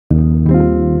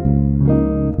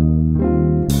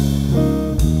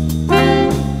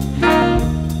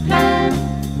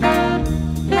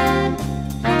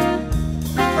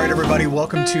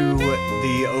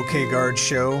OK Guard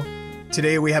show.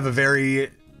 Today we have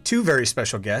two very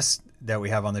special guests that we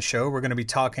have on the show. We're going to be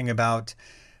talking about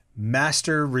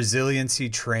Master Resiliency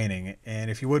Training.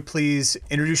 And if you would please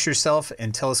introduce yourself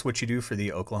and tell us what you do for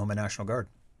the Oklahoma National Guard.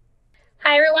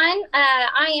 Hi, everyone.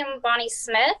 I am Bonnie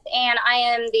Smith, and I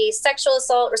am the Sexual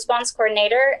Assault Response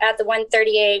Coordinator at the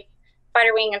 138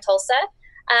 Fighter Wing in Tulsa.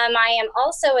 I am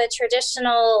also a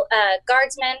traditional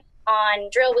guardsman on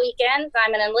drill weekends.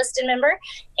 I'm an enlisted member.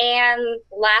 And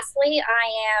lastly,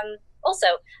 I am also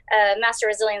a Master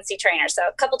Resiliency Trainer, so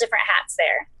a couple different hats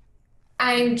there.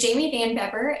 I'm Jamie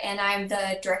Vanbeber, and I'm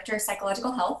the Director of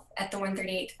Psychological Health at the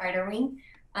 138th Fighter Wing.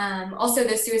 Also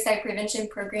the Suicide Prevention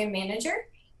Program Manager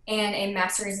and a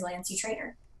Master Resiliency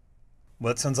Trainer.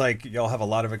 Well, it sounds like y'all have a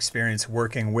lot of experience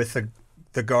working with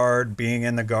the Guard, being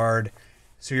in the Guard,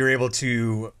 so you're able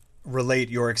to relate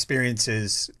your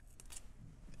experiences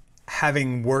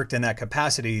having worked in that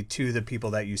capacity to the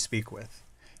people that you speak with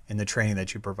in the training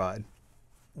that you provide.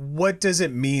 What does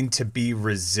it mean to be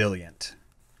resilient?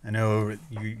 I know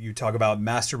you talk about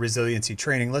Master Resiliency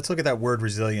Training. Let's look at that word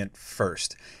resilient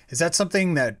first. Is that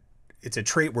something that it's a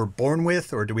trait we're born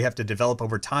with, or do we have to develop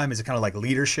over time? Is it kind of like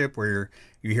leadership where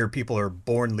you hear people are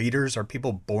born leaders? Are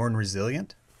people born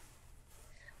resilient?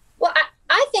 Well,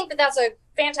 I think that that's a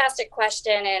fantastic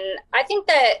question. And I think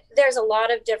that there's a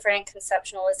lot of different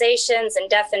conceptualizations and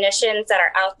definitions that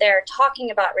are out there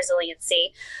talking about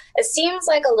resiliency. It seems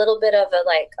like a little bit of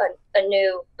a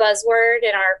new buzzword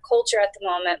in our culture at the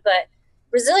moment, but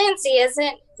resiliency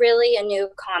isn't really a new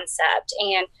concept.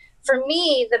 And for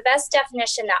me, the best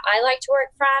definition that I like to work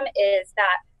from is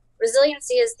that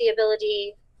resiliency is the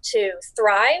ability to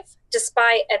thrive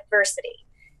despite adversity.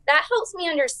 That helps me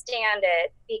understand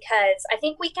it, because I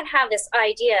think we can have this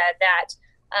idea that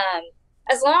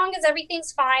as long as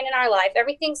everything's fine in our life,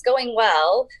 everything's going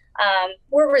well,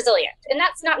 we're resilient. And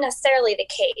that's not necessarily the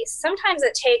case. Sometimes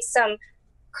it takes some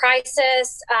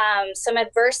crisis, some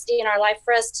adversity in our life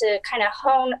for us to kind of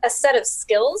hone a set of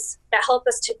skills that help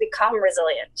us to become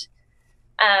resilient.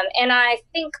 And I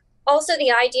think also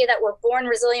the idea that we're born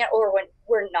resilient or when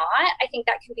we're not, I think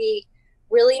that can be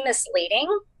really misleading.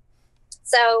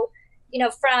 So,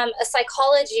 from a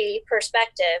psychology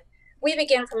perspective, we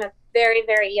begin from a very,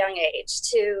 very young age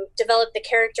to develop the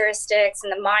characteristics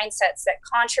and the mindsets that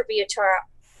contribute to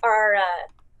our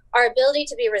ability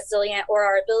to be resilient, or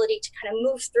our ability to kind of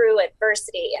move through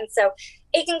adversity. And so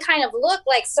it can kind of look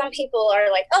like some people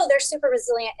are like, oh, they're super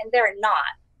resilient, and they're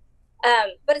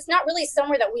not. But it's not really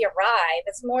somewhere that we arrive.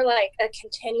 It's more like a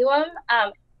continuum.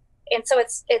 And so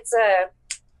it's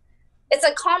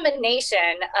a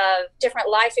combination of different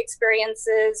life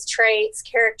experiences, traits,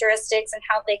 characteristics, and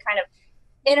how they kind of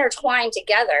intertwine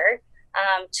together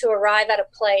to arrive at a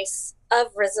place of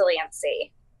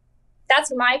resiliency. That's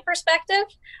my perspective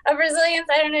of resilience.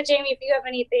 I don't know, Jamie, if you have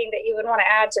anything that you would want to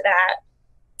add to that.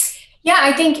 Yeah,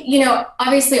 I think,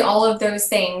 obviously all of those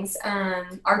things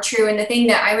are true. And the thing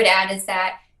that I would add is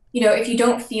that, if you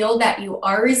don't feel that you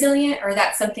are resilient, or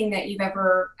that's something that you've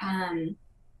ever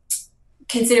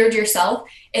considered yourself,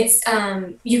 it's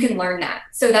you can learn that.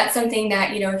 So that's something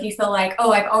that, if you feel like,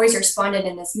 oh, I've always responded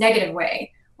in this negative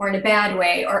way or in a bad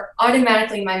way, or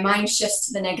automatically my mind shifts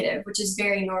to the negative, which is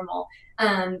very normal,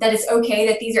 that it's okay,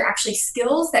 that these are actually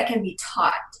skills that can be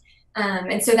taught.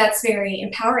 And so that's very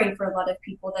empowering for a lot of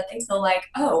people, that they feel like,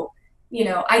 oh,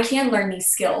 I can learn these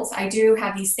skills. I do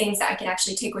have these things that I can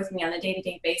actually take with me on a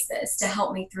day-to-day basis to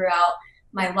help me throughout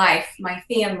my life, my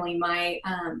family, my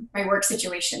work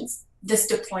situations, this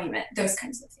deployment, those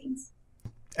kinds of things.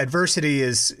 Adversity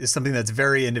is something that's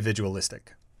very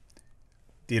individualistic.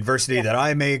 The adversity that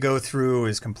I may go through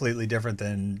is completely different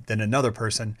than another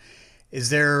person. Is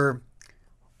there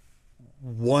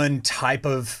one type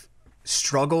of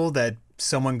struggle that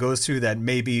someone goes through that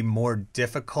may be more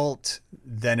difficult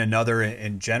than another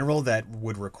in general that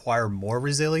would require more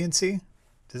resiliency?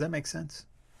 Does that make sense?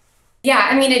 Yeah,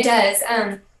 I mean, it does.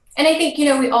 And I think,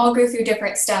 we all go through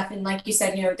different stuff. And like you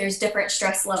said, there's different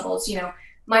stress levels.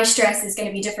 My stress is going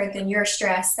to be different than your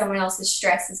stress. Someone else's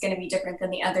stress is going to be different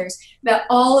than the others. But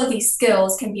all of these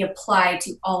skills can be applied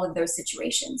to all of those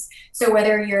situations. So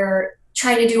whether you're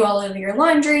trying to do all of your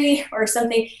laundry or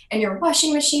something and your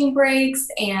washing machine breaks,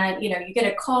 and, you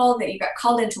get a call that you got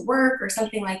called into work or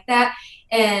something like that.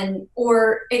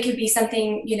 Or it could be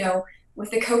something,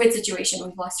 with the COVID situation,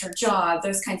 we've lost our job,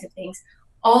 those kinds of things.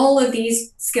 All of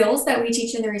these skills that we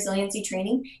teach in the resiliency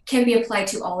training can be applied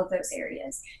to all of those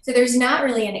areas. So there's not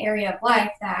really an area of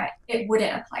life that it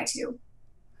wouldn't apply to.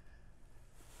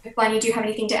 Bonnie, do you have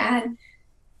anything to add?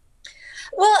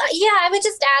 Well, yeah, I would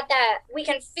just add that we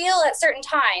can feel at certain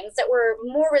times that we're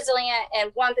more resilient in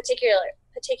one particular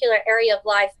particular area of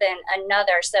life than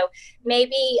another. So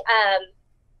maybe,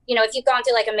 if you've gone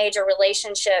through like a major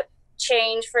relationship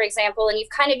change, for example, and you've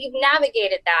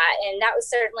navigated that, and that was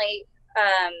certainly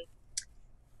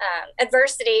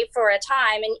adversity for a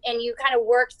time, and you kind of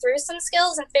worked through some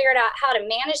skills and figured out how to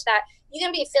manage that. You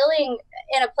can be feeling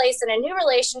in a place in a new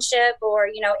relationship, or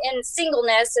in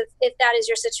singleness, if that is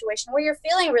your situation, where you're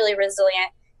feeling really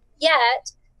resilient.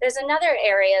 Yet there's another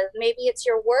area, maybe it's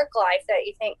your work life, that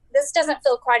you think, this doesn't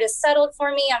feel quite as settled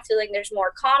for me. I'm feeling there's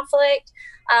more conflict,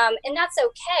 and that's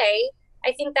okay.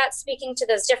 I think that's speaking to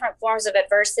those different forms of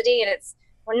adversity, and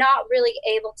we're not really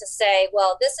able to say,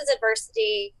 well, this is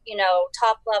adversity,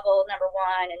 top level, number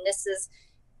one, and this is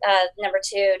number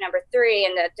two, number three,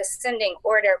 in the descending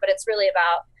order, but it's really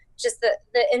about just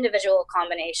the individual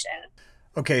combination.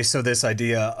 Okay, so this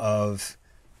idea of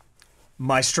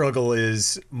my struggle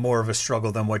is more of a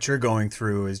struggle than what you're going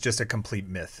through is just a complete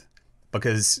myth,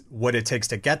 because what it takes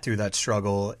to get through that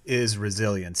struggle is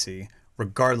resiliency,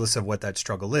 regardless of what that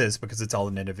struggle is, because it's all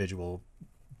an individual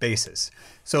basis.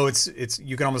 So it's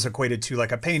you can almost equate it to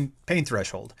like a pain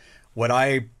threshold. What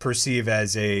I perceive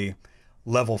as a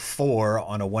level 4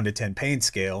 on a 1 to 10 pain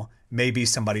scale may be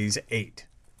somebody's 8.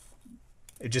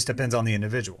 It just depends on the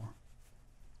individual.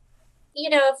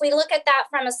 If we look at that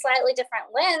from a slightly different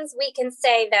lens, we can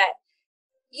say that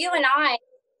you and I,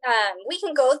 we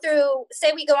can go through,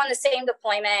 say we go on the same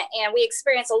deployment and we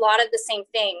experience a lot of the same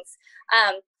things.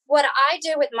 What I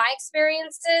do with my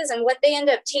experiences and what they end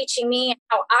up teaching me,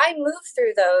 how I move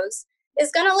through those,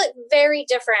 is going to look very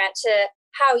different to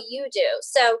how you do.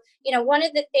 So, one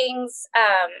of the things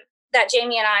that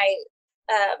Jamie and I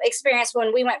experienced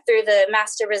when we went through the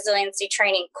Master Resiliency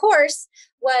Training course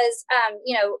was,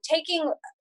 taking,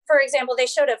 for example, they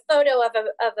showed a photo of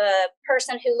a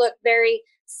person who looked very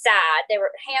sad. They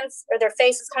were their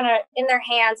faces kind of in their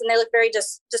hands, and they look very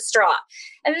distraught.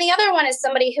 And then the other one is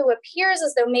somebody who appears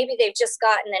as though maybe they've just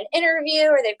gotten an interview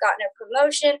or they've gotten a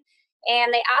promotion,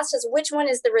 and they asked us which one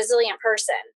is the resilient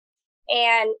person.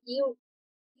 And you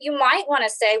might want to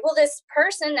say, well, this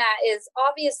person that is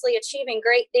obviously achieving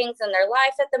great things in their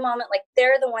life at the moment, like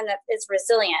they're the one that is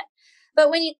resilient. But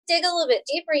when you dig a little bit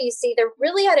deeper, you see they're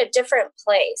really at a different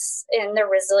place in their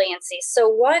resiliency. So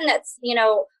one that's,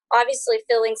 obviously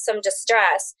feeling some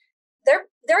distress,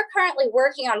 they're currently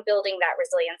working on building that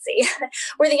resiliency.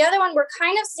 Where the other one, we're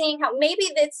kind of seeing how maybe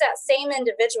it's that same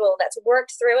individual that's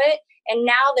worked through it, and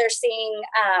now they're seeing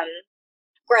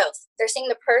growth. They're seeing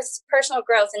the personal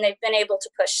growth, and they've been able to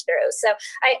push through. So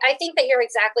I think that you're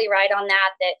exactly right on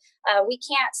that we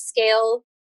can't scale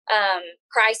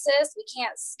crisis. We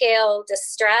can't scale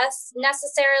distress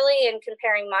necessarily in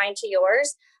comparing mine to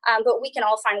yours, but we can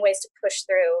all find ways to push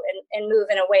through and move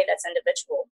in a way that's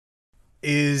individual.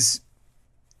 Is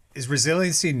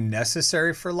resiliency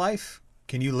necessary for life?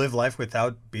 Can you live life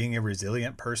without being a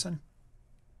resilient person?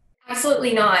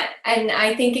 Absolutely not. And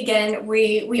I think, again,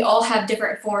 we all have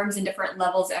different forms and different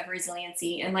levels of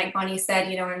resiliency. And like Bonnie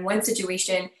said, in one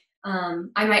situation,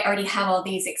 I might already have all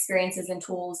these experiences and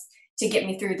tools to get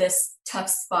me through this tough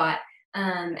spot.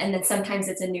 And then sometimes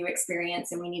it's a new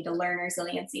experience and we need to learn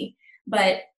resiliency.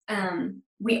 But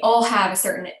we all have a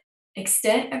certain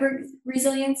extent of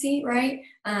resiliency, right?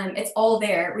 It's all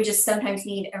there. We just sometimes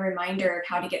need a reminder of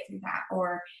how to get through that,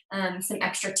 or some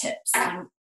extra tips on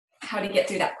how to get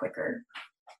through that quicker.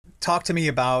 Talk to me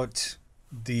about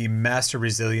the Master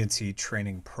Resiliency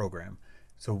Training Program.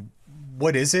 So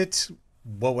what is it?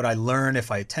 What would I learn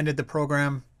if I attended the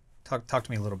program? Talk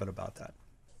to me a little bit about that.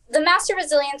 The Master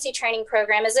Resiliency Training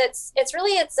Program is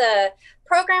it's a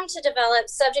program to develop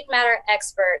subject matter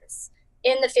experts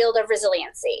in the field of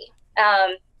resiliency.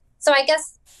 So I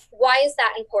guess, why is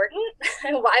that important?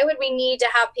 Why would we need to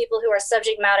have people who are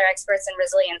subject matter experts in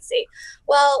resiliency?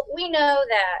 Well, we know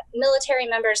that military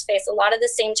members face a lot of the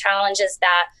same challenges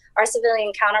that our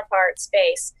civilian counterparts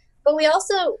face, but we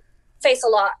also face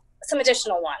some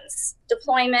additional ones: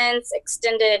 deployments,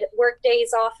 extended work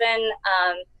days, often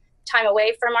time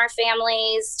away from our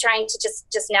families, trying to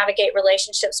just navigate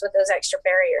relationships with those extra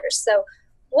barriers. So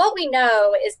what we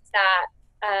know is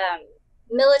that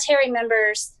military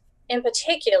members in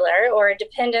particular, or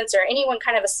dependents, or anyone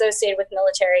kind of associated with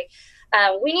military,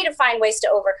 we need to find ways to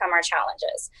overcome our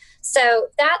challenges. So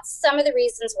that's some of the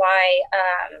reasons why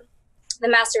the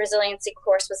Master Resiliency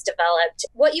course was developed.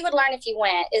 What you would learn if you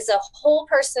went is a whole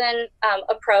person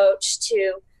approach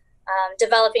to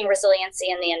developing resiliency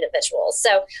in the individual.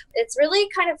 So it's really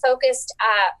kind of focused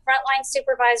at frontline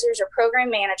supervisors or program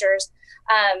managers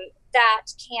that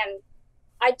can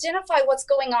identify what's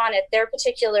going on at their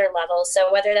particular level.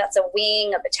 So whether that's a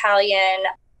wing, a battalion,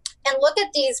 and look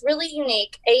at these really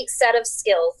unique 8 set of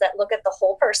skills that look at the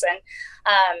whole person,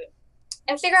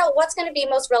 and figure out what's going to be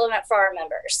most relevant for our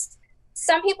members.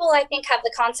 Some people, I think, have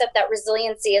the concept that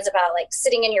resiliency is about like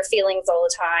sitting in your feelings all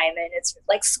the time and it's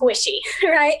like squishy,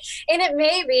 right? And it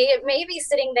may be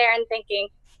sitting there and thinking,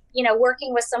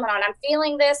 working with someone on, I'm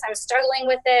feeling this, I'm struggling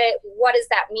with it, what does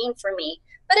that mean for me?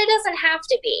 But it doesn't have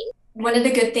to be. One of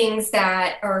the things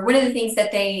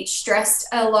that they stressed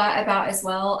a lot about as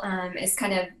well is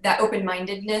kind of that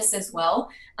open-mindedness as well,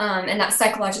 and that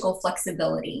psychological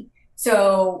flexibility.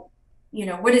 So,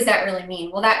 what does that really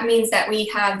mean? Well, that means that we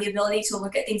have the ability to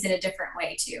look at things in a different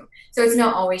way too. So it's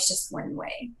not always just one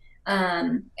way.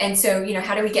 And so,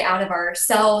 how do we get out of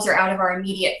ourselves or out of our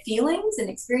immediate feelings and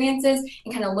experiences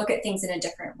and kind of look at things in a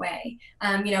different way?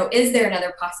 Is there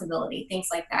another possibility? Things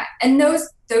like that. And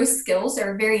those skills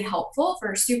are very helpful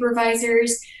for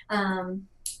supervisors,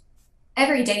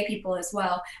 everyday people as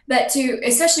well. But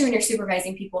especially when you're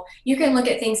supervising people, you can look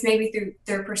at things maybe through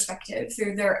their perspective,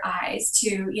 through their eyes,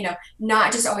 to,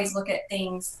 not just always look at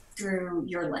things through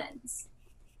your lens.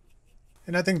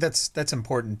 And I think that's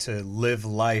important, to live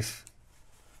life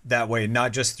that way,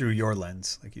 not just through your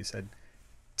lens, like you said.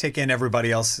 Take in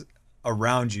everybody else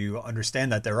around you,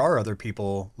 understand that there are other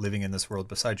people living in this world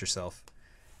besides yourself.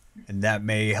 And that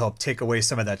may help take away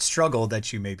some of that struggle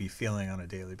that you may be feeling on a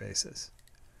daily basis.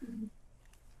 Mm-hmm.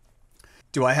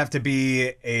 Do I have to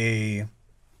be a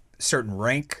certain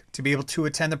rank to be able to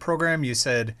attend the program? You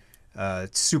said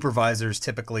supervisors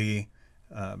typically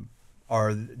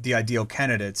are the ideal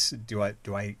candidates. Do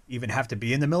I even have to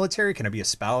be in the military? Can I be a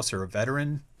spouse or a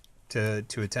veteran to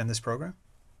attend this program?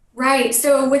 Right.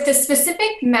 So with the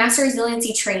specific Master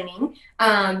Resiliency Training,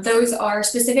 those are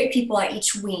specific people at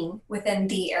each wing within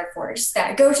the Air Force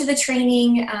that go to the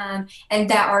training and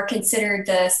that are considered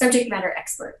the subject matter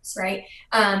experts, right?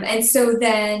 And so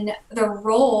then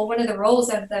one of the roles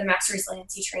of the Master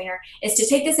Resiliency Trainer is to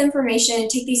take this information,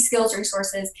 take these skills,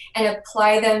 resources, and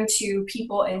apply them to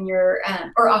people in your,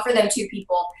 or offer them to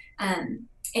people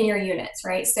in your units,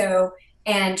 right? So,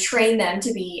 and train them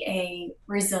to be a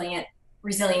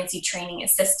resiliency training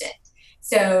assistant.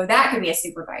 So that could be a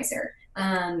supervisor,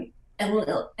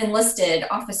 enlisted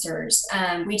officers.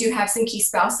 We do have some key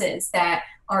spouses that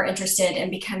are interested in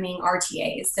becoming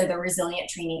RTAs, so the resilient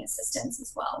training assistants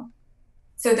as well.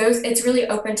 So it's really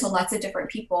open to lots of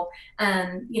different people.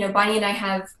 Bonnie and I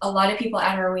have a lot of people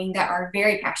at our wing that are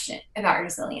very passionate about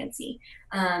resiliency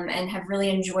and have really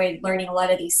enjoyed learning a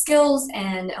lot of these skills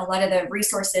and a lot of the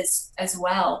resources as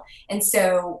well. And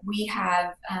so we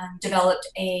have developed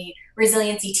a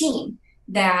resiliency team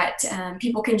that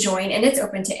people can join, and it's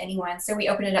open to anyone. So we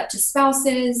open it up to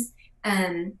spouses,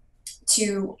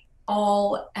 to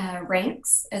all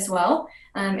ranks as well.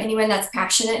 Anyone that's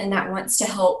passionate and that wants to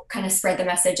help kind of spread the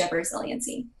message of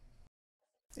resiliency.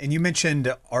 And you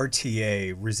mentioned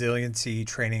RTA, Resiliency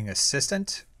Training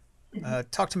Assistant.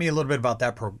 Talk to me a little bit about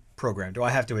that program. Do I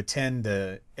have to attend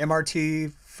the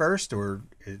MRT first, or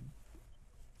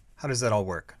how does that all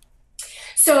work?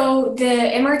 So the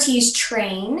MRTs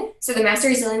train, so the Master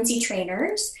Resiliency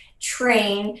Trainers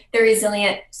train the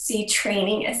Resiliency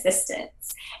Training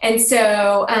Assistants. And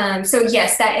so,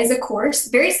 yes, that is a course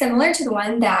very similar to the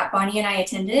one that Bonnie and I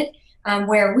attended,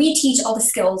 where we teach all the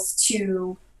skills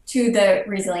to the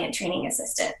Resilient Training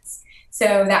Assistants.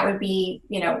 So that would be,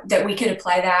 that we could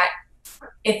apply that.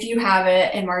 If you have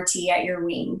an MRT at your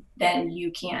wing, then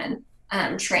you can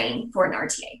train for an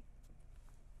RTA.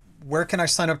 Where can I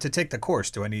sign up to take the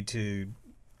course? Do I need to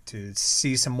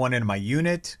see someone in my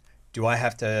unit? Do I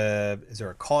have to, is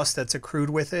there a cost that's accrued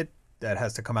with it that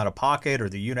has to come out of pocket, or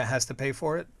the unit has to pay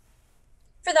for it?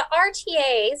 For the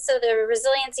RTA, so the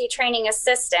Resiliency Training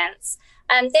Assistants,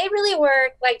 they really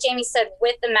work, like Jamie said,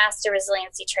 with the Master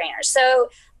Resiliency Trainer. So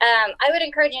I would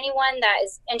encourage anyone that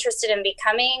is interested in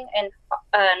becoming an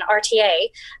RTA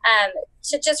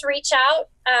to just reach out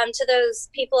to those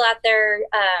people at their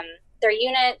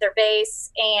unit, their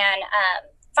base, and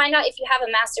find out if you have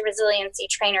a Master Resiliency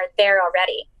Trainer there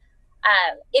already.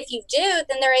 If you do,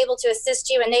 then they're able to assist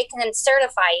you, and they can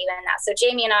certify you in that. So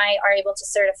Jamie and I are able to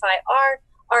certify our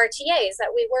RTAs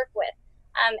that we work with.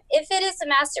 If it is a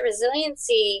Master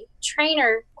Resiliency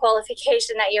Trainer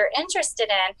qualification that you're interested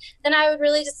in, then I would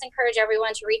really just encourage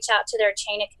everyone to reach out to their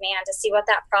chain of command to see what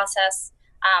that process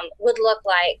would look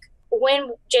like.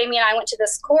 When Jamie and I went to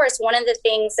this course, one of the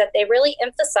things that they really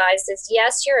emphasized is,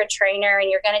 yes, you're a trainer and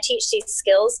you're going to teach these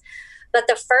skills, but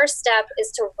the first step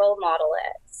is to role model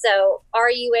it. So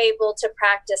are you able to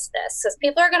practice this? Because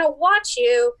people are going to watch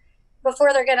you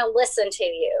before they're going to listen to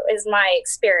you, is my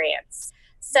experience.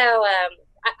 So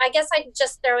I guess I'm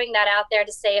just throwing that out there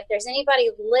to say, if there's anybody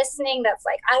listening that's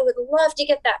like, I would love to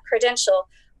get that credential,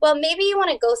 well, maybe you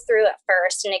want to go through it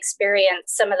first and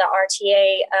experience some of the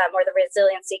RTA or the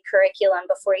resiliency curriculum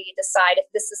before you decide if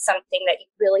this is something that you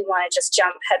really want to just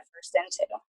jump headfirst into.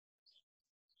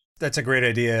 That's a great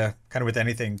idea, kind of with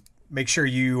anything. Make sure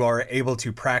you are able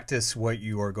to practice what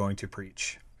you are going to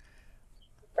preach.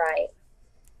 Right.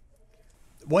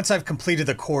 Once I've completed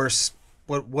the course,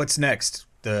 what's next?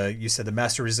 You said the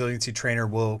Master Resiliency Trainer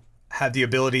will have the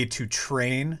ability to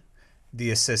train the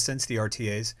assistants, the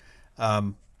RTAs.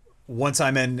 Once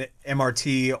I'm an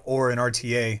MRT or an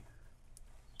RTA,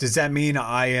 does that mean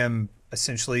I am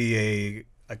essentially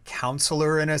a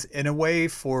counselor in a way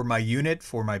for my unit,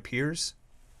 for my peers?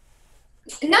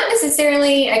 Not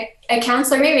necessarily a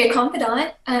counselor, maybe a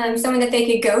confidant, someone that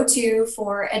they could go to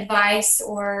for advice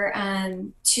or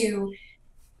to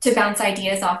bounce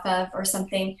ideas off of or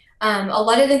something. A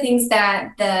lot of the things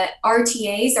that the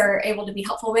RTAs are able to be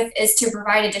helpful with is to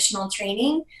provide additional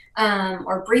training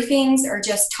or briefings or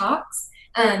just talks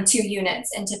to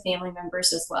units and to family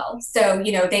members as well. So,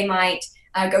 they might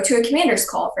go to a commander's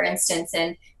call, for instance,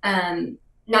 and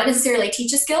not necessarily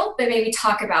teach a skill, but maybe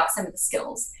talk about some of the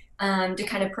skills to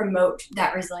kind of promote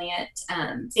that resilient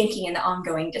thinking in the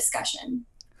ongoing discussion.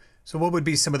 So what would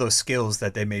be some of those skills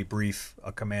that they may brief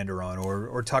a commander on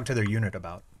or talk to their unit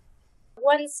about?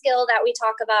 One skill that we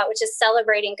talk about, which is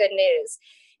celebrating good news.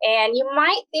 And you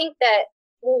might think that,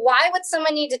 well, why would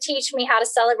someone need to teach me how to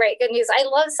celebrate good news? I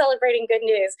love celebrating good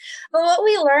news. But what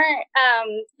we learn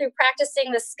through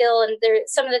practicing the skill and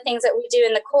some of the things that we do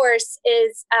in the course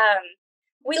is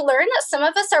we learn that some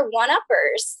of us are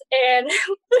one-uppers and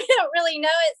we don't really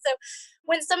know it. So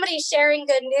when somebody's sharing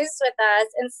good news with us,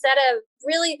 instead of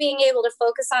really being able to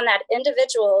focus on that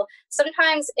individual,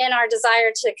 sometimes in our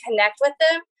desire to connect with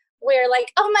them, we're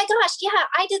like, oh my gosh, yeah,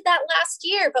 I did that last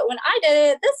year, but when I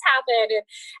did it, this happened.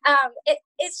 And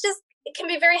it can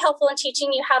be very helpful in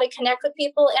teaching you how to connect with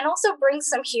people and also bring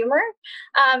some humor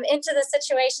into the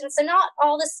situation. So not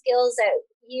all the skills that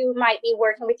you might be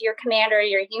working with your commander or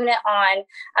your unit on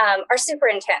are super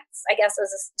intense, I guess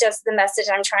is just the message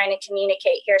I'm trying to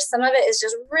communicate here. Some of it is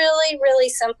just really, really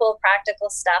simple,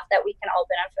 practical stuff that we can all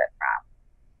benefit from.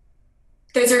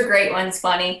 Those are great ones,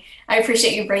 Bonnie. I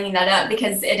appreciate you bringing that up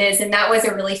because it is, and that was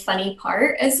a really funny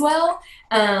part as well.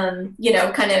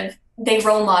 Kind of they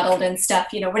role modeled and stuff.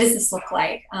 What does this look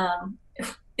like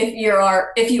if you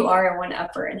are a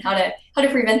one-upper, and how to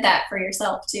prevent that for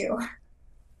yourself too.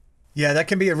 Yeah, that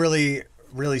can be a really,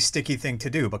 really sticky thing to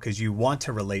do because you want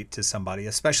to relate to somebody,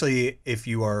 especially if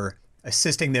you are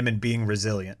assisting them in being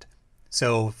resilient.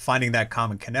 So finding that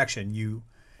common connection, you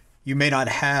may not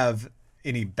have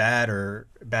any bad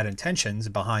intentions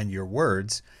behind your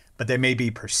words, but they may be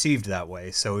perceived that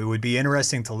way. So it would be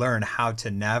interesting to learn how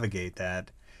to navigate that.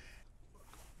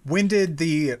 When did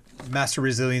the Master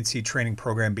Resiliency Training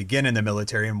Program begin in the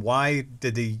military, and why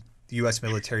did the U.S.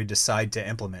 military decide to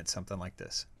implement something like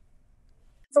this?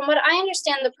 From what I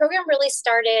understand, the program really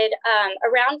started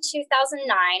around 2009,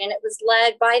 and it was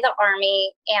led by the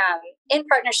Army in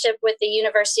partnership with the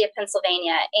University of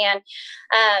Pennsylvania. And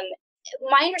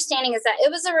my understanding is that it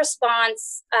was a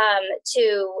response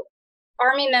to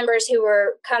Army members who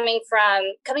were coming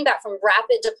back from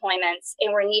rapid deployments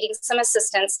and were needing some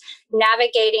assistance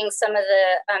navigating some of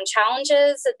the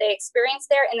challenges that they experienced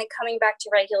there, and then coming back to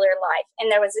regular life. And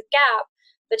there was a gap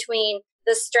between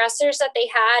the stressors that they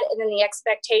had and then the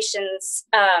expectations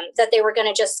that they were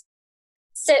going to just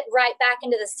sit right back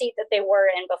into the seat that they were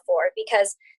in before,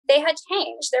 because they had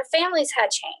changed, their families had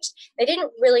changed. They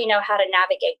didn't really know how to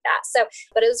navigate that.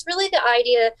 But it was really the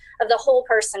idea of the whole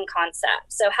person concept.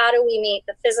 So how do we meet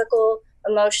the physical,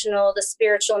 emotional, the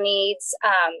spiritual needs,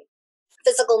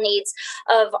 physical needs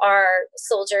of our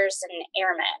soldiers and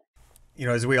airmen?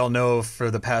 As we all know, for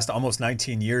the past almost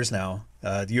 19 years now,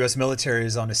 the U.S. military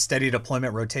is on a steady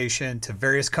deployment rotation to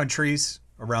various countries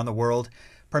around the world,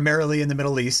 primarily in the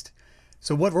Middle East.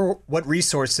 So what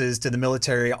resources did the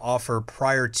military offer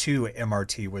prior to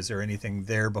MRT? Was there anything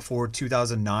there before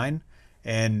 2009?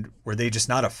 And were they just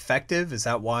not effective? Is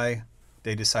that why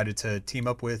they decided to team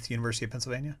up with University of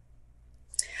Pennsylvania?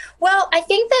 Well, I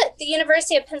think that the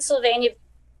University of Pennsylvania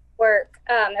worked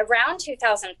around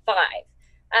 2005.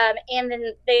 And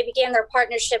then they began their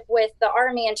partnership with the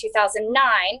Army in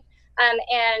 2009.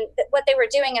 And what they were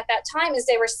doing at that time is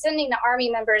they were sending the Army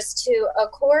members to a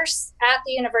course at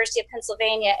the University of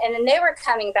Pennsylvania, and then they were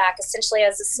coming back essentially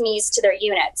as a SMEs to their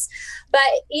units. But,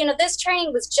 this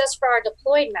training was just for our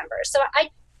deployed members. So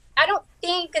I don't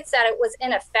think it's that it was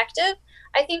ineffective.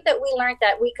 I think that we learned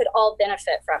that we could all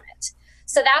benefit from it.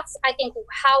 So that's, I think,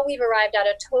 how we've arrived at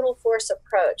a total force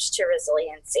approach to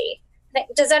resiliency.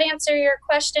 Does that answer your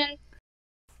question?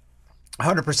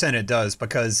 100% it does,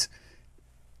 because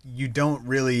you don't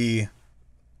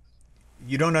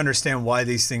understand why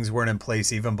these things weren't in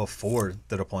place even before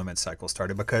the deployment cycle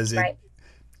started, because Right.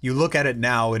 you look at it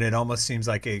now and it almost seems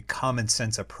like a common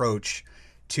sense approach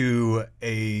to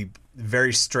a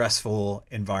very stressful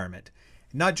environment.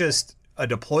 Not just a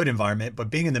deployed environment, but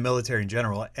being in the military in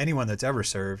general. Anyone that's ever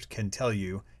served can tell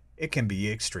you it can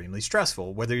be extremely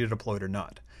stressful, whether you're deployed or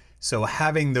not. So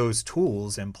having those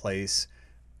tools in place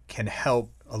can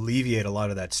help alleviate a lot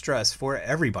of that stress for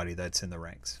everybody that's in the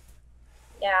ranks.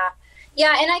 Yeah.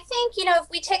 Yeah. And I think, if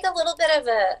we take a little bit of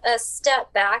a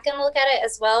step back and look at it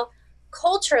as well,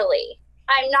 culturally,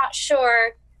 I'm not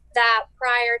sure that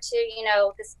prior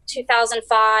to, this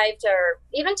 2005 or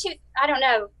even I don't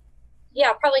know,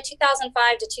 yeah, probably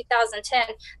 2005 to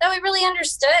 2010, that we really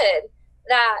understood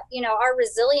that, our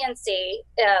resiliency,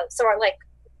 so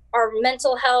our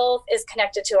mental health is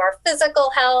connected to our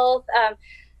physical health,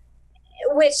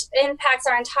 which impacts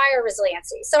our entire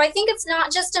resiliency. So I think it's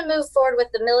not just a move forward with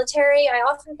the military. I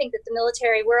often think that the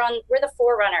military, we're the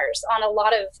forerunners on a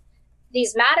lot of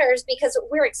these matters, because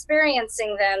we're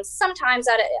experiencing them sometimes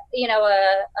at a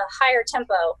higher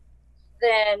tempo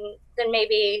than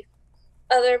maybe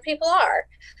other people are.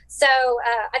 So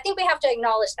I think we have to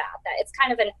acknowledge that it's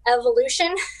kind of an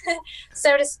evolution,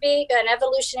 so to speak, an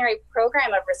evolutionary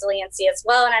program of resiliency as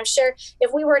well. And I'm sure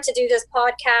if we were to do this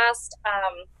podcast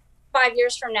 5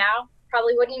 years from now,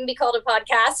 probably wouldn't even be called a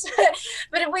podcast.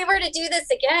 But if we were to do this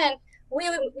again, we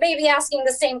would maybe asking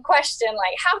the same question,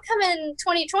 like, how come in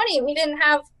 2020 we didn't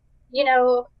have,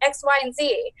 X, Y, and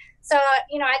Z? So,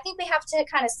 I think we have to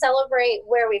kind of celebrate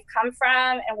where we've come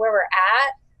from and where we're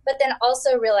at, but then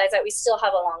also realize that we still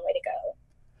have a long way to go.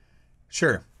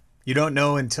 Sure. You don't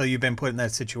know until you've been put in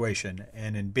that situation.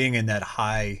 And in being in that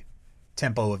high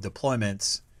tempo of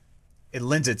deployments, it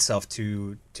lends itself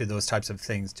to those types of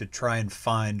things, to try and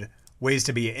find ways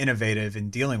to be innovative in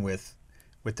dealing with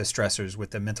the stressors, with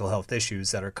the mental health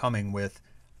issues that are coming with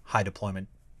high deployment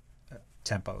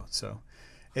tempo. So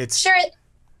it's sure,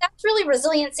 that's really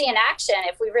resiliency in action.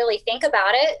 If we really think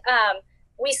about it,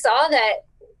 we saw that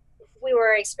we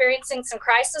were experiencing some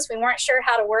crisis. We weren't sure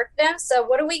how to work them. So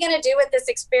what are we going to do with this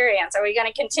experience? Are we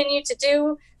going to continue to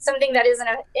do something that isn't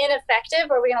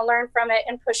ineffective, or are we going to learn from it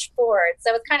and push forward?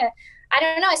 So it's kind of, I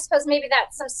don't know, I suppose maybe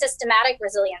that's some systematic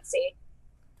resiliency.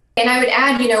 And I would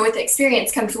add, with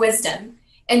experience comes wisdom.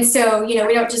 And so, we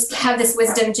don't just have this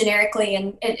wisdom generically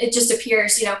and it just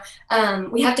appears,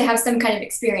 we have to have some kind of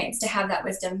experience to have that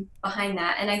wisdom behind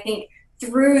that. And I think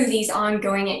through these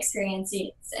ongoing experiences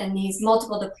and these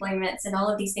multiple deployments and all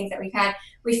of these things that we've had,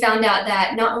 we found out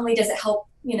that not only does it help,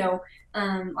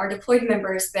 our deployed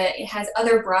members, but it has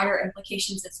other broader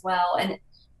implications as well. And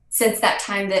since that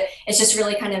time, that it's just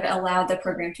really kind of allowed the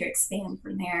program to expand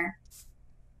from there.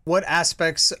 What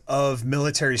aspects of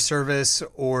military service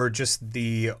or just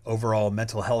the overall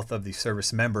mental health of the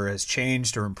service member has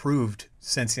changed or improved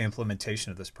since the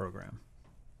implementation of this program?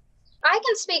 I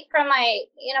can speak from my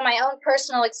own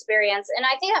personal experience, and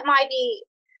I think it might be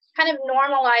kind of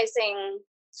normalizing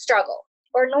struggle,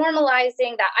 or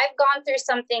normalizing that I've gone through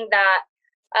something that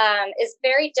is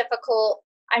very difficult.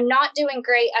 I'm not doing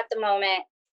great at the moment,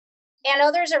 and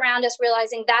others around us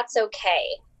realizing that's okay.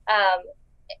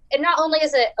 And not only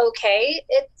is it okay,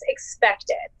 it's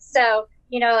expected. So,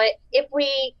 if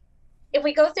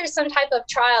we go through some type of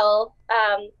trial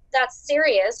that's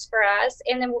serious for us,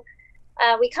 and then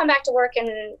we come back to work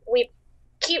and we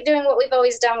keep doing what we've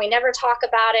always done, we never talk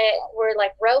about it, we're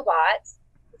like robots,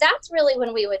 that's really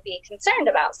when we would be concerned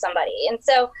about somebody. And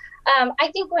so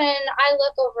I think when I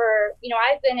look over,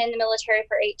 I've been in the military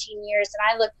for 18 years,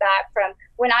 and I look back from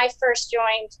when I first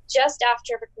joined just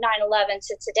after 9/11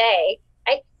 to today,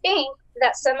 I think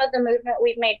that some of the movement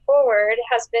we've made forward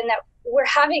has been that we're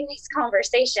having these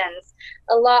conversations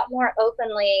a lot more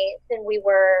openly than we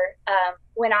were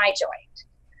when I joined.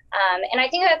 And I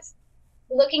think that's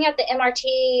looking at the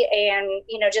MRT and,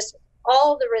 just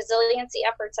all the resiliency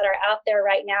efforts that are out there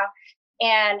right now,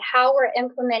 and how we're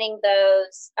implementing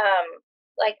those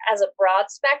like as a broad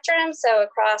spectrum. So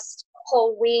across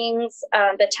whole wings,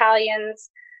 battalions,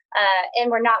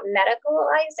 and we're not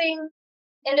medicalizing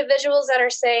individuals that are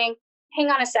saying,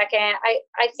 hang on a second,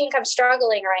 I think I'm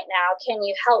struggling right now. Can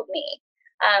you help me?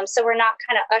 So we're not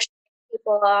kind of ushering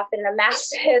people off in the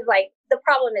masses, like the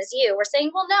problem is you. We're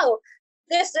saying, well, no,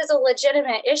 this is a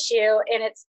legitimate issue, and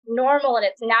it's normal and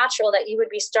it's natural that you would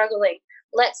be struggling.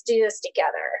 Let's do this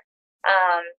together.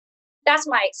 that's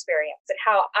my experience and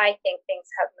how I think things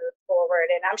have moved forward.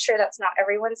 And I'm sure that's not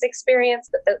everyone's experience,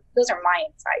 but those are my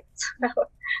insights.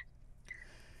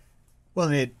 Well,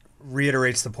 and it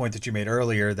reiterates the point that you made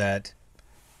earlier that,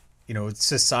 you know,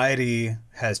 society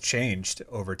has changed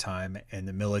over time and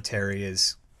the military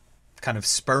is kind of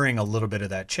spurring a little bit of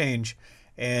that change.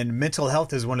 And mental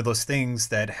health is one of those things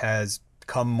that has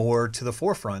come more to the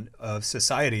forefront of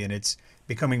society, and it's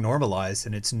becoming normalized,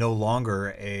 and it's no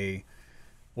longer a,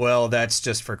 well, that's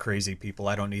just for crazy people.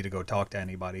 I don't need to go talk to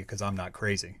anybody because I'm not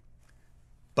crazy.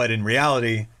 But in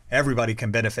reality, everybody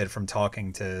can benefit from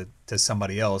talking to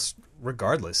somebody else,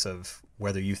 regardless of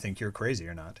whether you think you're crazy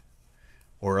or not,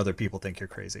 or other people think you're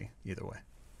crazy, either way.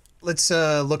 Let's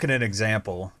look at an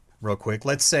example real quick.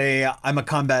 Let's say I'm a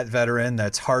combat veteran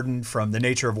that's hardened from the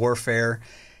nature of warfare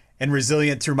and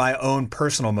resilient through my own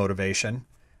personal motivation.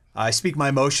 I speak my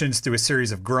emotions through a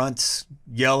series of grunts,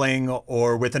 yelling,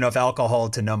 or with enough alcohol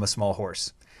to numb a small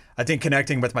horse. I think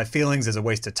connecting with my feelings is a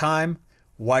waste of time.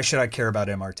 Why should I care about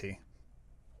MRT?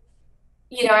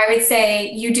 You know, I would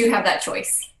say you do have that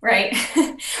choice, right?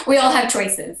 We all have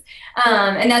choices.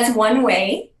 And that's one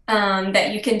way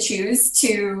that you can choose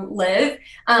to live.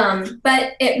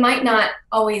 But it might not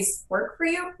always work for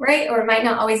you, right? Or it might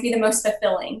not always be the most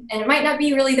fulfilling. And it might not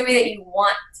be really the way that you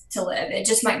want to live. It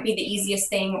just might be the easiest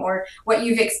thing or what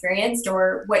you've experienced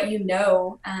or what you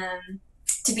know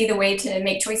to be the way to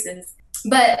make choices.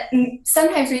 But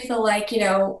sometimes we feel like, you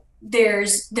know,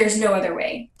 there's no other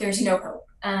way. There's no hope.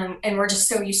 And we're just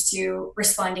so used to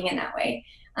responding in that way.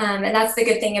 And that's the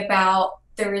good thing about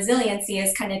the resiliency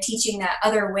is kind of teaching that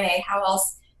other way. How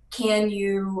else can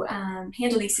you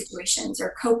handle these situations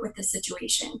or cope with the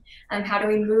situation? How do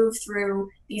we move through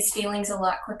these feelings a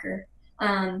lot quicker?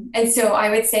 And so I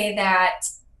would say that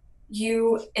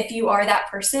if you are that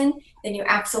person, then you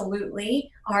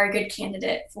absolutely are a good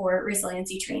candidate for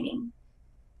resiliency training.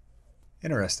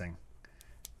 Interesting.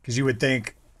 Because you would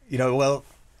think, you know, well,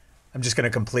 I'm just going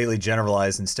to completely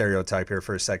generalize and stereotype here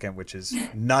for a second, which is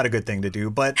not a good thing to do.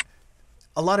 But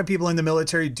a lot of people in the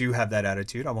military do have that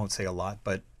attitude. I won't say a lot,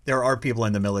 but there are people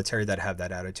in the military that have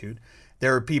that attitude.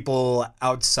 There are people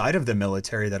outside of the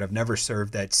military that have never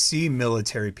served that see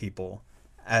military people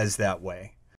as that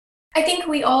way. I think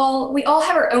we all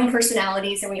have our own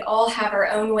personalities and we all have our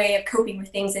own way of coping with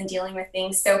things and dealing with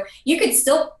things. So you could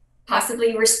still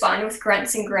possibly respond with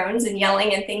grunts and groans and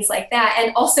yelling and things like that,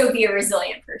 and also be a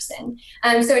resilient person.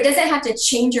 So it doesn't have to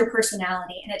change your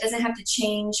personality, and it doesn't have to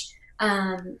change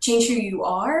who you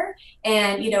are.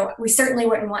 And you know, we certainly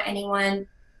wouldn't want anyone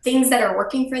things that are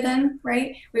working for them,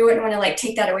 right? We wouldn't want to like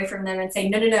take that away from them and say,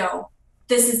 no, no, no,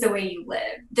 this is the way you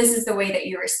live. This is the way that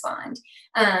you respond.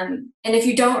 And if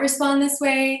you don't respond this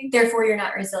way, therefore you're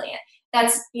not resilient.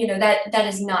 That's, you know, that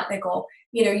is not the goal.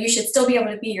 You know, you should still be able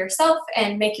to be yourself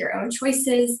and make your own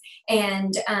choices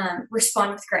and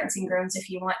respond with grunts and groans if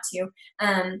you want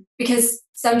to, because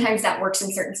sometimes that works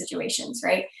in certain situations,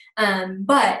 right?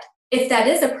 But if that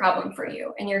is a problem for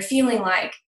you and you're feeling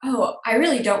like, oh, I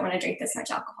really don't want to drink this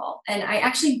much alcohol, and I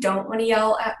actually don't want to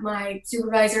yell at my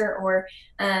supervisor or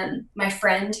my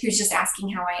friend who's just asking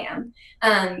how I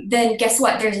am, then guess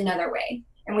what? There's another way,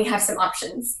 and we have some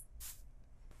options.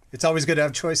 It's always good to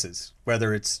have choices,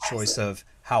 whether it's choice of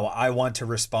how I want to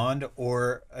respond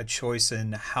or a choice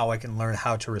in how I can learn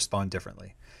how to respond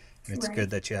differently. And it's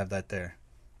good that you have that there.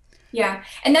 Yeah,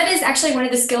 and that is actually one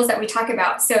of the skills that we talk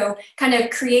about. So kind of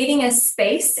creating a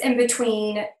space in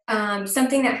between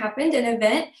something that happened, an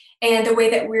event, and the way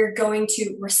that we're going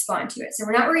to respond to it. So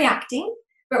we're not reacting,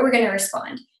 but we're going to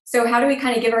respond. So how do we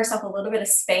kind of give ourselves a little bit of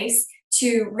space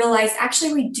to realize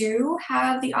actually we do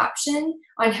have the option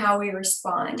on how we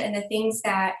respond and the things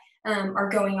that are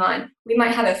going on. We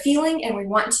might have a feeling and we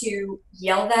want to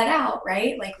yell that out,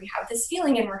 right? Like we have this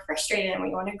feeling and we're frustrated and we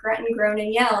want to grunt and groan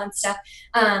and yell and stuff.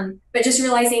 But just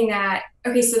realizing that,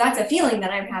 okay, so that's a feeling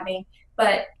that I'm having,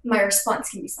 but my response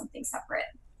can be something separate.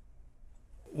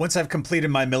 Once I've completed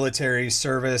my military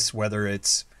service, whether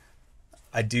it's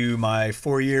I do my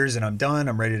 4 years and I'm done,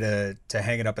 I'm ready to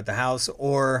hang it up at the house,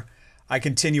 or I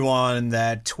continue on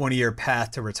that 20-year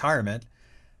path to retirement,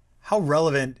 how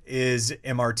relevant is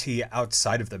MRT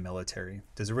outside of the military?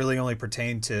 Does it really only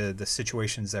pertain to the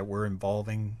situations that we're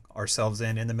involving ourselves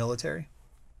in the military?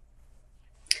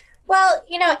 Well,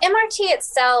 you know, MRT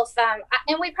itself,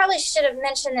 and we probably should have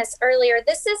mentioned this earlier,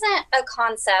 this isn't a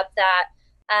concept that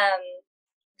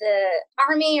the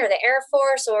Army or the Air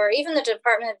Force or even the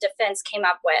Department of Defense came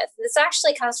up with. This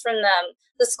actually comes from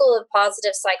the School of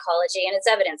Positive Psychology, and it's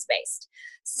evidence-based.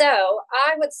 So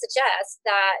I would suggest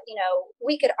that, you know,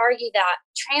 we could argue that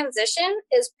transition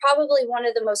is probably one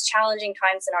of the most challenging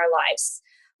times in our lives.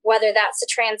 whether that's a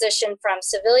transition from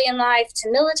civilian life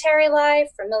to military life,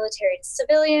 from military to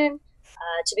civilian,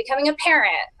 to becoming a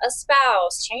parent, a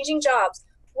spouse, changing jobs,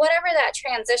 whatever that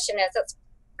transition is, that's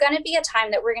going to be a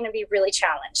time that we're going to be really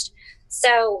challenged.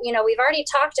 So, we've already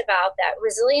talked about that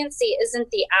resiliency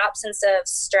isn't the absence of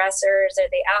stressors or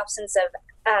the absence of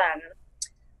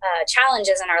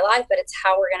challenges in our life, but it's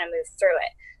how we're going to move through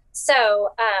it. So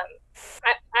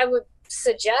I would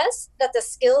suggest that the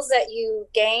skills that you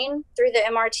gain through the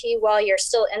MRT while you're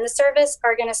still in the service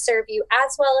are going to serve you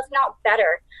as well, if not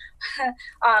better,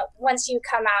 once you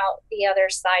come out the other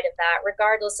side of that,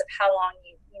 regardless of how long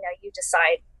you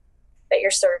decide that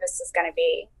your service is going to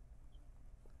be.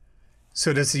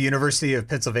 So does the University of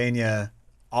Pennsylvania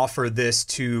offer this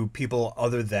to people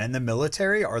other than the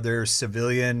military? Are there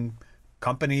civilian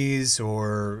companies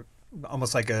or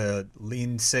almost like a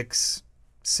Lean Six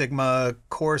Sigma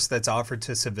course that's offered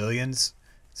to civilians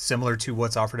similar to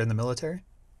what's offered in the military?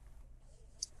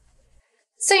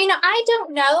 So, I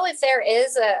don't know if there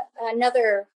is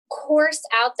another course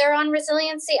out there on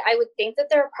resiliency. I would think that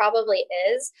there probably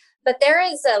is, but there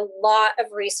is a lot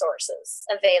of resources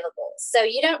available. So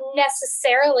you don't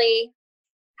necessarily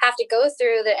have to go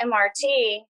through the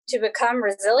MRT to become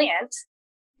resilient.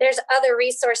 There's other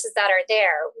resources that are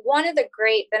there. One of the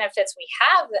great benefits we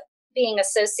have being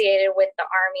associated with the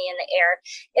Army and the Air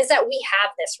is that we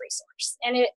have this resource,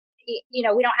 and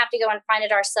we don't have to go and find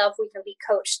it ourselves. We can be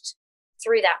coached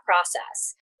through that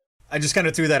process. I just kind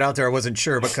of threw that out there. I wasn't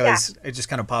sure because it just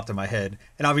kind of popped in my head.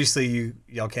 And obviously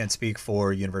y'all can't speak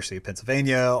for University of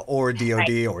Pennsylvania or DoD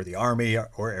right. or the Army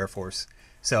or Air Force.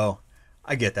 So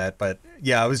I get that. But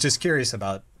yeah, I was just curious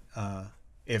about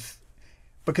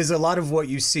because a lot of what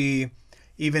you see,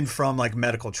 even from like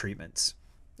medical treatments,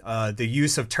 the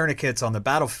use of tourniquets on the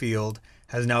battlefield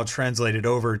has now translated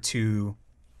over to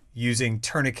using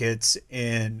tourniquets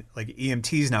in, like,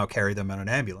 EMTs now carry them on an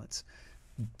ambulance.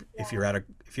 Yeah.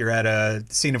 If you're at a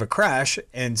scene of a crash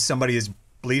and somebody is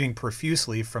bleeding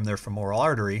profusely from their femoral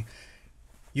artery,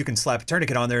 you can slap a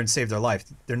tourniquet on there and save their life.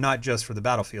 They're not just for the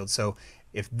battlefield. So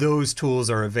if those tools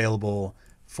are available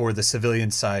for the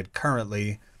civilian side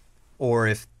currently, or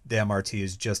if the MRT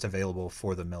is just available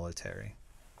for the military.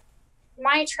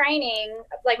 My training,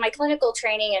 like my clinical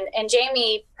training, and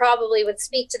Jamie probably would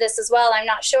speak to this as well, I'm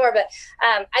not sure, but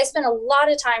I spent a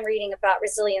lot of time reading about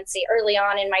resiliency early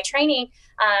on in my training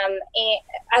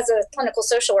as a clinical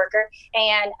social worker.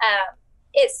 And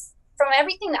it's from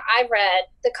everything that I've read,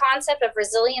 the concept of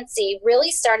resiliency really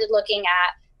started looking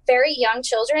at very young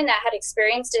children that had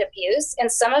experienced abuse.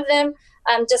 And some of them,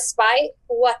 despite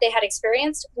what they had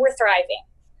experienced, were thriving.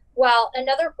 While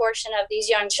another portion of these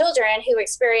young children who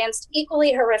experienced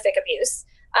equally horrific abuse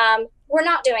were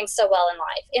not doing so well in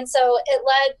life. And so it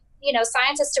led,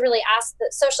 scientists to really ask,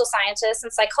 the social scientists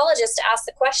and psychologists to ask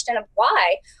the question of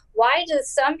why. Why do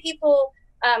some people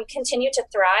continue to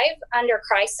thrive under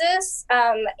crisis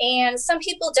and some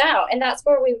people don't? And that's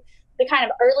where the kind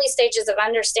of early stages of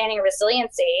understanding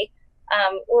resiliency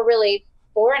were really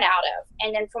born out of.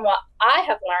 And then from what I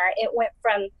have learned, it went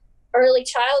from early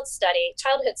childhood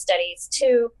studies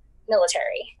to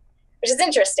military, which is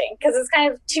interesting because it's kind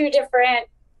of two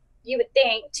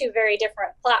very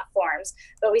different platforms,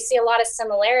 but we see a lot of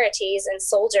similarities in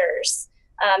soldiers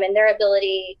and their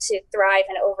ability to thrive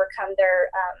and overcome their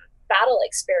battle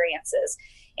experiences.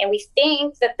 And we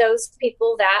think that those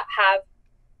people that have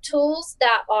tools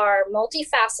that are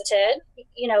multifaceted,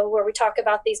 where we talk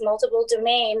about these multiple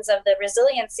domains of the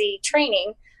resiliency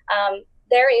training,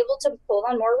 they're able to pull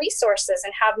on more resources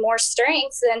and have more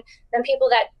strengths than people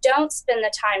that don't spend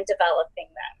the time developing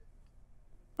them.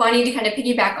 Bonnie, to kind of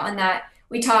piggyback on that,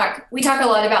 we talk a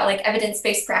lot about like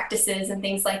evidence-based practices and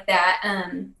things like that,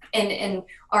 and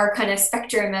our kind of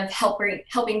spectrum of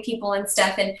helping people and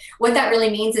stuff. And what that really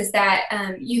means is that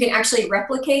you can actually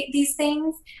replicate these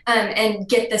things and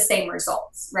get the same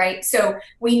results, right? So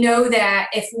we know that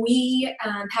if we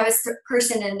have a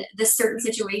person in this certain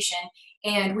situation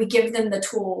and we give them the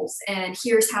tools and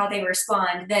here's how they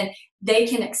respond, then they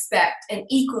can expect an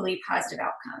equally positive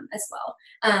outcome as well.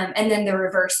 And then the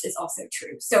reverse is also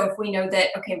true. So if we know that,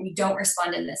 okay, we don't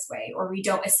respond in this way, or we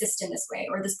don't assist in this way,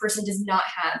 or this person does not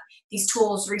have these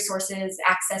tools, resources,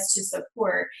 access to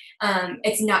support,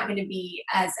 it's not going to be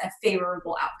as a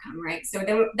favorable outcome, right? So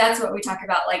then that's what we talk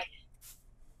about, like,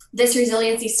 this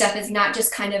resiliency stuff is not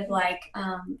just kind of like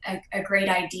a great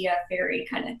idea fairy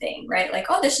kind of thing, right? Like,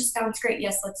 oh, this just sounds great.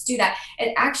 Yes, let's do that.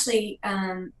 It actually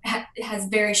has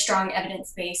very strong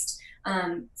evidence-based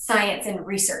science and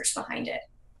research behind it.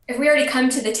 If we already come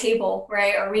to the table,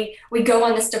 right, or we go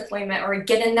on this deployment or we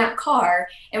get in that car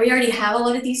and we already have a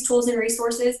lot of these tools and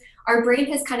resources, our brain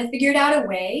has kind of figured out a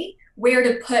way where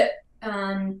to put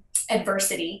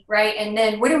adversity, right? And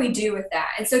then what do we do with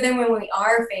that? And so then when we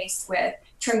are faced with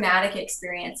traumatic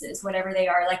experiences, whatever they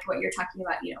are, like what you're talking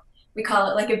about, we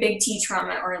call it like a big T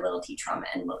trauma or a little T trauma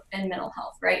in mental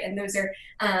health, right? And those are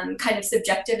kind of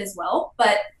subjective as well.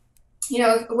 But,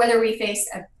 whether we face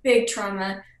a big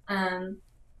trauma,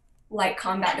 like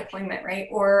combat deployment, right?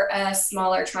 Or a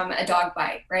smaller trauma, a dog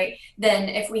bite, right? Then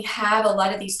if we have a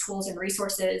lot of these tools and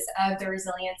resources of the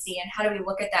resiliency and how do we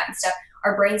look at that and stuff,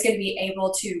 our brain's going to be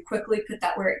able to quickly put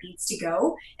that where it needs to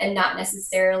go, and not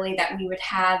necessarily that we would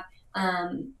have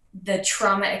the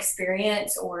trauma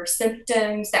experience or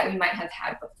symptoms that we might have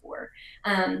had before.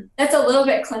 That's a little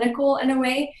bit clinical in a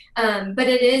way, but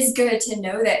it is good to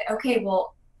know that, okay,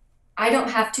 well, I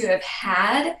don't have to have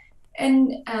had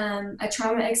a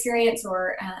trauma experience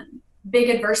or big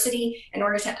adversity in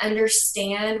order to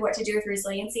understand what to do with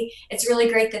resiliency. It's really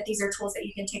great that these are tools that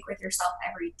you can take with yourself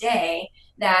every day,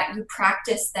 that you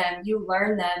practice them, you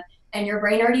learn them, and your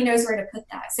brain already knows where to put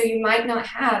that. So you might not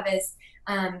have as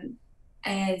an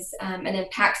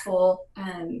impactful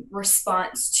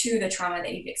response to the trauma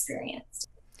that you've experienced.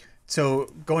 So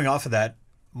going off of that,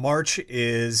 March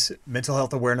is Mental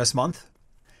Health Awareness Month.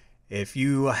 If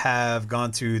you have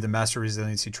gone through the Master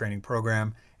Resiliency Training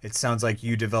program, it sounds like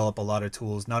you develop a lot of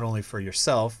tools, not only for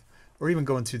yourself, or even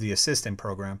going through the assistant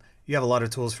program. You have a lot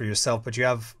of tools for yourself, but you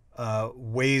have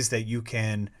ways that you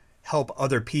can help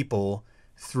other people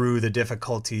through the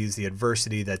difficulties, the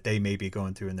adversity that they may be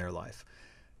going through in their life.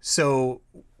 So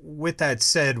with that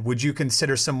said, would you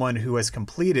consider someone who has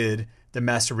completed the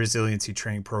Master Resiliency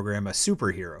Training program a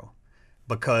superhero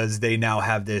because they now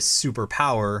have this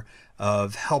superpower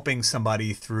of helping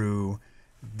somebody through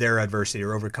their adversity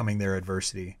or overcoming their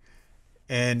adversity?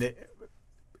 And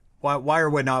why or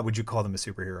why not would you call them a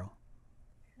superhero?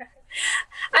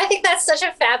 I think that's such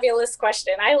a fabulous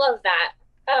question. I love that.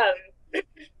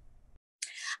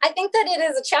 I think that it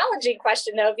is a challenging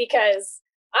question, though, because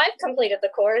I've completed the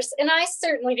course and I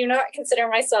certainly do not consider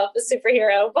myself a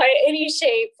superhero by any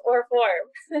shape or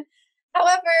form.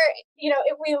 However,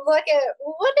 if we look at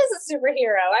what is a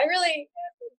superhero, I really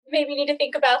maybe need to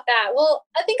think about that. Well,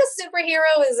 I think a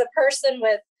superhero is a person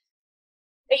with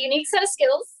a unique set of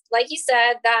skills, like you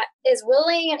said, that is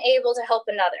willing and able to help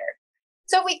another.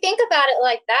 So if we think about it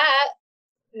like that,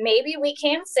 maybe we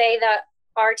can say that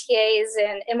RTAs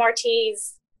and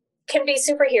MRTs can be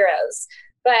superheroes.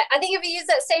 But I think if we use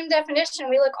that same definition,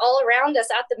 we look all around us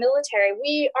at the military,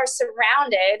 we are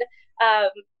surrounded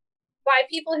by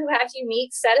people who have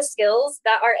unique set of skills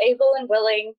that are able and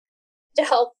willing to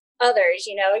help others,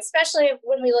 especially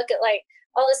when we look at like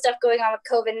all the stuff going on with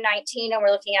COVID-19 and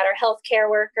we're looking at our healthcare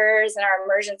workers and our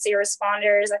emergency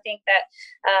responders. I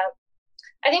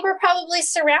think we're probably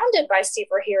surrounded by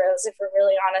superheroes if we're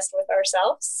really honest with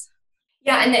ourselves.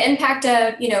 Yeah, and the impact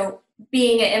of,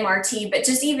 being an MRT, but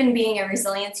just even being a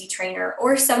resiliency trainer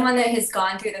or someone that has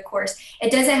gone through the course,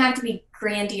 it doesn't have to be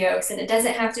grandiose and it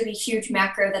doesn't have to be huge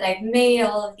macro that I've made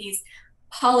all of these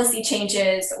policy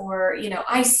changes or,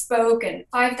 I spoke and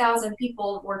 5,000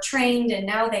 people were trained and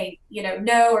now they,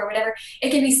 know or whatever. It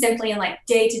can be simply in like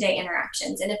day-to-day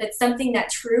interactions. And if it's something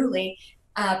that truly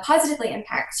positively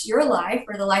impacts your life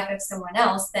or the life of someone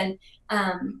else, then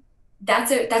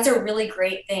that's a really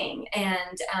great thing.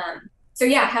 And so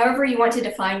yeah, however you want to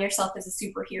define yourself as a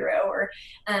superhero, or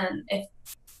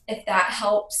if that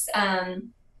helps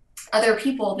other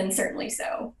people, then certainly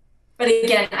so. But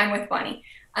again, I'm with Bonnie.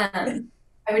 I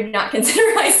would not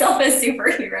consider myself a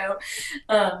superhero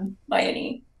by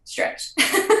any stretch.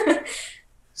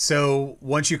 So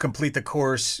once you complete the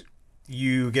course,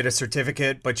 you get a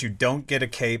certificate, but you don't get a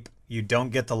cape, you don't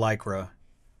get the Lycra.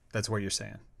 That's what you're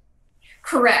saying.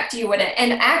 Correct, you wouldn't.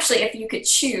 And actually, if you could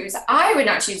choose, I would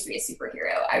not choose to be a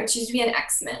superhero. I would choose to be an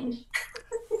X-Men.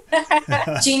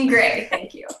 Jean Grey,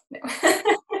 thank you.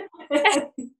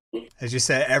 As you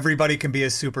said, everybody can be a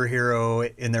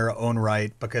superhero in their own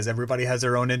right because everybody has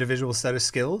their own individual set of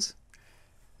skills.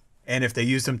 And if they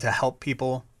use them to help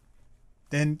people,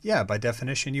 then yeah, by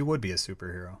definition, you would be a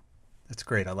superhero. That's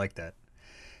great. I like that.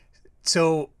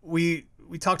 So we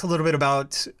talked a little bit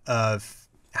about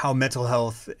how mental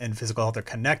health and physical health are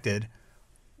connected.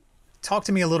 Talk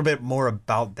to me a little bit more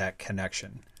about that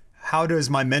connection. How does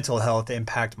my mental health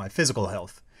impact my physical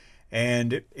health?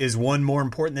 And is one more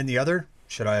important than the other?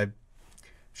 Should I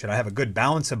have a good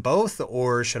balance of both,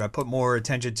 or should I put more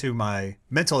attention to my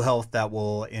mental health that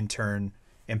will in turn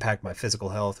impact my physical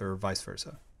health, or vice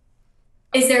versa?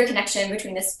 Is there a connection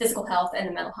between this physical health and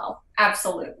the mental health?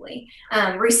 Absolutely.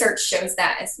 Research shows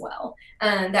that as well,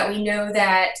 that we know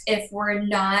that if we're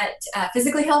not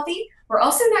physically healthy, we're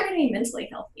also not going to be mentally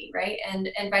healthy, right? And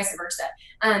vice versa,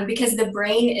 because the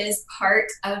brain is part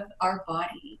of our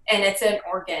body and it's an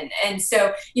organ. And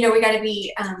so, we got to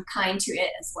be kind to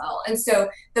it as well. And so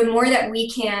the more that we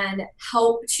can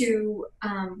help to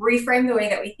reframe the way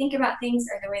that we think about things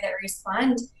or the way that we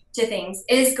respond to things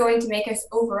is going to make us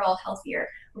overall healthier.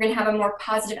 We're going to have a more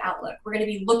positive outlook. We're going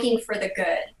to be looking for the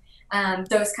good,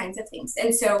 those kinds of things.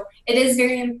 And so it is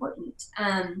very important.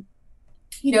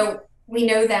 We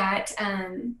know that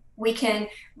we can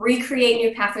recreate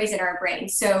new pathways in our brain.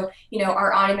 So,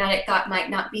 our automatic thought might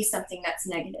not be something that's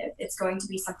negative. It's going to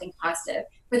be something positive.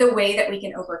 But the way that we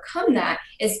can overcome that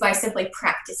is by simply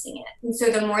practicing it. And so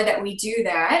the more that we do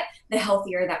that, the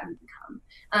healthier that we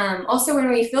become. Also, when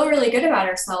we feel really good about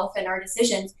ourselves and our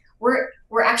decisions,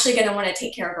 we're actually going to want to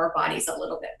take care of our bodies a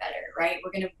little bit better, right?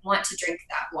 We're going to want to drink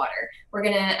that water. We're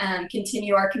going to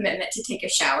continue our commitment to take a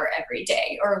shower every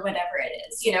day or whatever it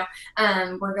is,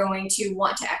 we're going to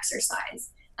want to exercise.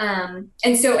 And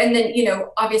then,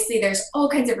 obviously there's all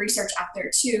kinds of research out there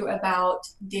too about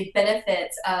the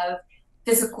benefits of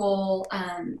physical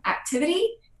activity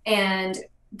and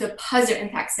the positive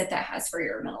impacts that has for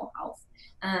your mental health.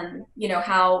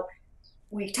 How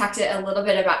we talked a little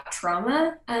bit about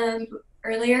trauma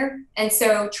earlier. And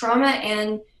so trauma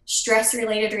and stress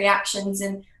related reactions,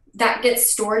 and that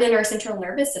gets stored in our central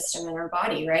nervous system in our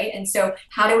body, right? And so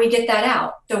how do we get that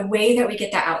out? The way that we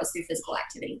get that out is through physical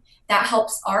activity. That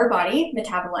helps our body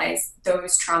metabolize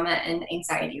those trauma and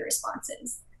anxiety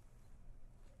responses.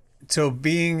 So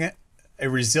being a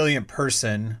resilient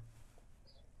person,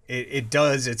 it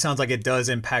sounds like it does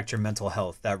impact your mental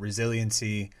health. That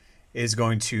resiliency is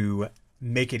going to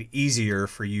make it easier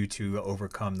for you to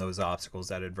overcome those obstacles,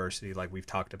 that adversity, like we've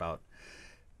talked about.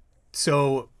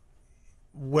 So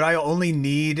would I only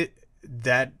need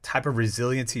that type of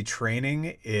resiliency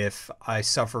training if I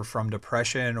suffer from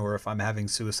depression or if I'm having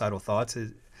suicidal thoughts?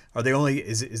 Is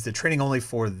the training only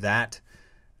for that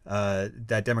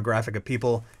demographic of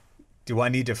people? Do I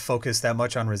need to focus that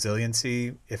much on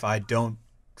resiliency if I don't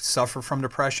suffer from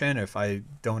depression, if I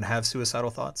don't have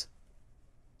suicidal thoughts?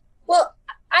 Well,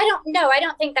 I don't know. I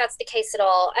don't think that's the case at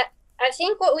all. I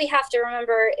think what we have to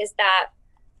remember is that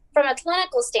from a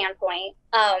clinical standpoint,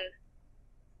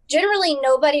 generally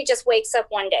nobody just wakes up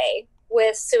one day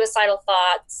with suicidal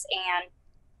thoughts and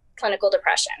clinical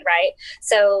depression, right?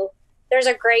 So there's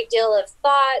a great deal of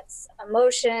thoughts,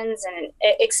 emotions, and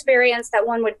experience that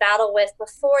one would battle with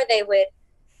before they would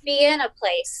be in a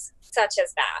place such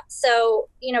as that. So,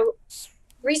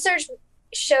 research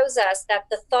shows us that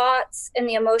the thoughts and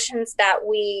the emotions that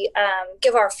we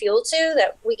give our fuel to,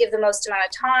 that we give the most amount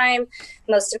of time,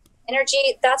 most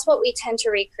energy, that's what we tend to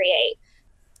recreate.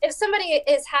 If somebody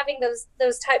is having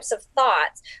those types of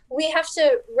thoughts, we have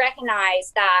to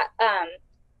recognize that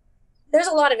there's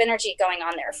a lot of energy going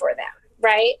on there for them,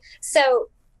 right? So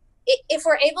if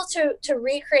we're able to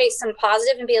recreate some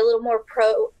positive and be a little more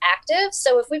proactive,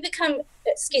 so if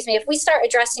we start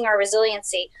addressing our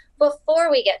resiliency before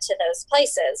we get to those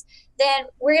places, then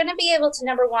we're going to be able to,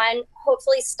 number one,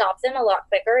 hopefully stop them a lot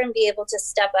quicker and be able to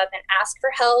step up and ask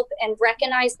for help and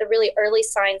recognize the really early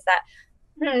signs that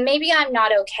maybe I'm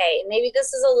not okay. Maybe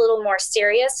this is a little more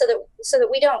serious, so that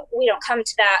we don't come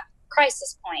to that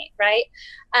crisis point, right?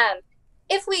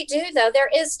 If we do, though, there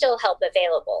is still help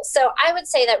available. So I would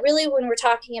say that really when we're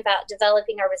talking about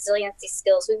developing our resiliency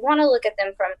skills, we want to look at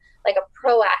them from like a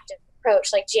proactive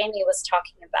approach, like Jamie was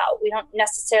talking about. We don't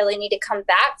necessarily need to come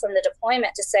back from the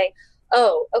deployment to say,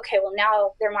 oh, okay, well,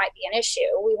 now there might be an issue.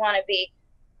 We want to be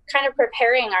kind of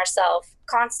preparing ourselves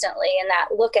constantly in that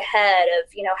look ahead of,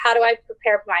 how do I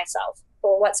prepare myself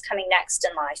for what's coming next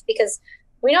in life? Because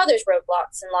we know there's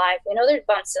roadblocks in life. We know there's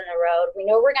bumps in the road. We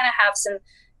know we're going to have some,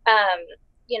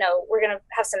 we're going to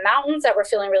have some mountains that we're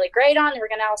feeling really great on, and we're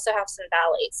going to also have some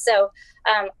valleys. So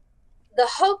the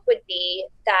hope would be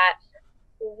that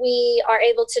we are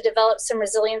able to develop some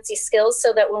resiliency skills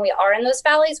so that when we are in those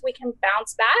valleys, we can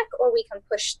bounce back or we can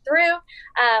push through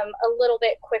a little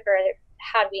bit quicker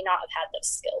had we not have had those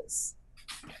skills.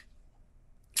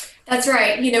 That's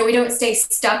right. We don't stay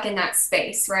stuck in that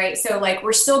space, right? So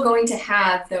we're still going to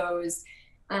have those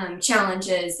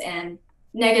challenges and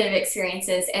negative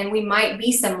experiences, and we might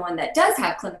be someone that does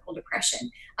have clinical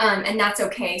depression, and that's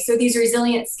okay. So these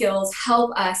resilient skills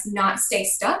help us not stay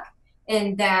stuck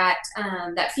in that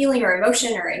feeling or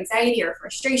emotion or anxiety or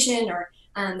frustration or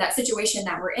that situation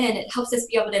that we're in. It helps us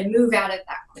be able to move out of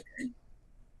that quicker.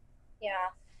 Yeah.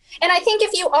 And I think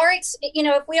if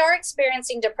we are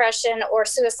experiencing depression or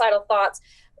suicidal thoughts,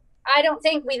 I don't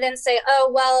think we then say, oh,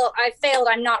 well, I failed,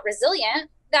 I'm not resilient.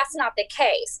 that's not the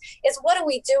case. It's what do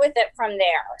we do with it from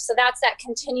there? So that's that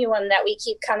continuum that we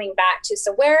keep coming back to.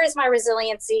 So where is my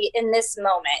resiliency in this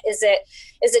moment? Is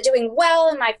it doing well?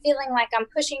 Am I feeling like I'm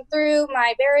pushing through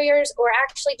my barriers, or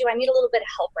actually do I need a little bit of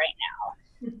help right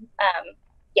now?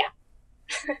 Yeah.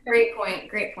 Great point.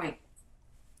 Great point.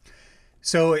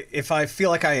 So if I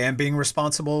feel like I am being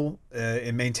responsible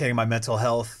in maintaining my mental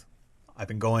health, I've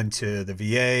been going to the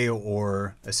VA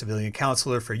or a civilian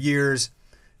counselor for years.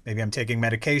 Maybe I'm taking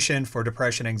medication for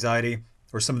depression, anxiety,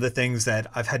 or some of the things that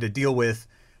I've had to deal with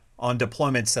on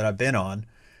deployments that I've been on.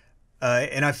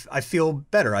 And I feel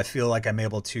better. I feel like I'm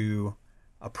able to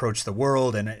approach the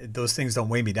world, and those things don't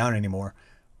weigh me down anymore.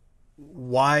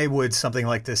 Why would something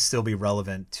like this still be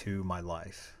relevant to my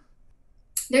life?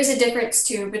 There's a difference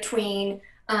too between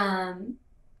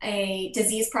a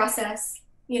disease process,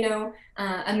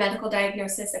 a medical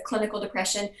diagnosis, a clinical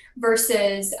depression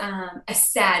versus a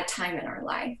sad time in our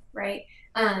life, right?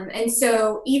 And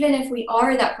so even if we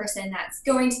are that person that's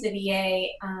going to the VA,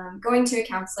 going to a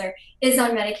counselor, is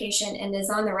on medication and is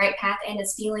on the right path and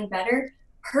is feeling better,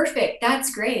 perfect,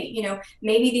 that's great.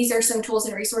 Maybe these are some tools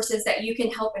and resources that you can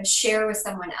help and share with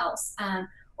someone else.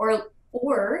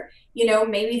 Or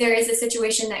maybe there is a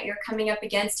situation that you're coming up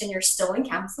against and you're still in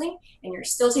counseling and you're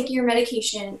still taking your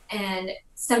medication and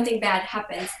something bad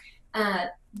happens.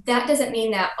 That doesn't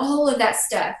mean that all of that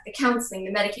stuff, the counseling,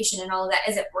 the medication, and all of that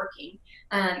isn't working,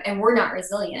 and we're not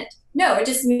resilient. No, it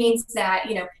just means that,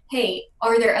 hey,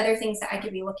 are there other things that I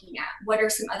could be looking at? What are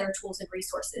some other tools and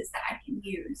resources that I can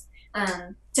use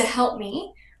to help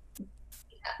me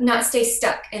not stay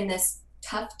stuck in this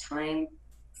tough time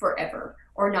forever,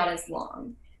 or not as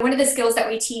long? One of the skills that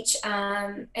we teach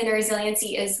in the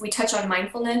resiliency is we touch on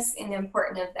mindfulness and the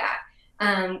importance of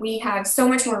that. We have so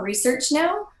much more research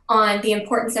now on the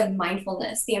importance of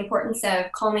mindfulness, the importance of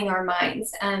calming our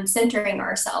minds, centering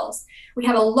ourselves. We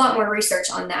have a lot more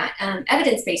research on that,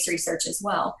 evidence-based research as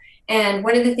well. And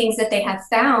one of the things that they have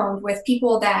found with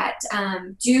people that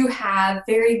do have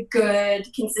very good,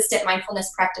 consistent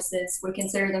mindfulness practices, would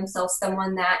consider themselves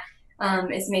someone that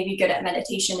is maybe good at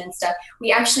meditation and stuff.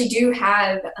 We actually do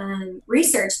have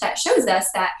research that shows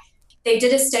us that they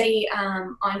did a study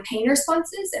on pain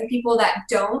responses and people that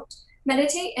don't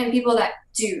meditate and people that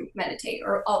do meditate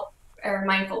or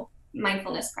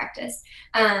mindfulness practice.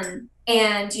 And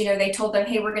they told them,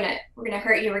 hey, we're gonna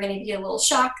hurt you, we're gonna give you a little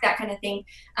shock, that kind of thing.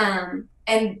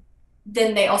 And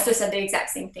then they also said the exact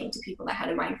same thing to people that had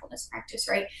a mindfulness practice,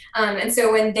 right? And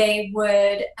so when they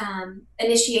would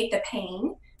initiate the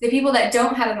pain, the people that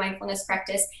don't have a mindfulness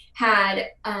practice had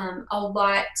a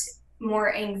lot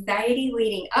more anxiety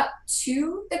leading up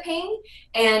to the pain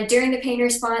and during the pain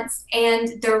response,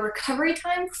 and the recovery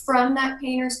time from that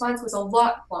pain response was a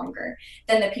lot longer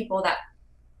than the people that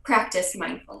practice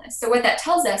mindfulness. So what that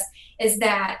tells us is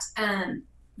that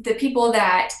the people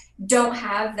that don't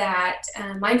have that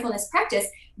mindfulness practice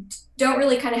don't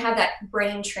really kind of have that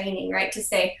brain training, right? To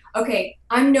say, okay,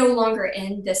 I'm no longer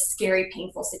in this scary,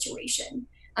 painful situation.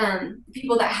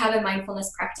 People that have a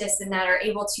mindfulness practice and that are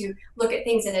able to look at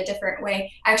things in a different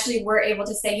way, actually were able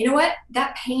to say, you know what,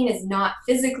 that pain is not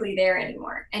physically there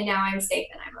anymore, and now I'm safe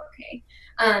and I'm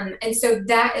okay. And so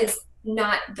that is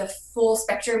not the full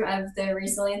spectrum of the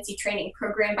resiliency training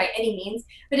program by any means,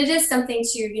 but it is something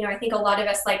to, I think a lot of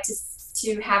us like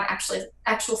to have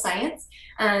actual science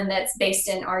that's based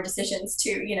in our decisions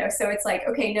too, so it's like,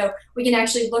 okay, no, we can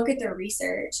actually look at the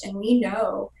research and we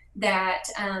know that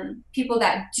people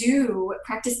that do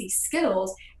practice these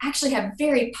skills actually have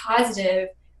very positive,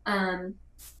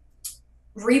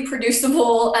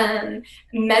 reproducible,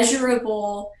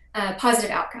 measurable,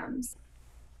 positive outcomes.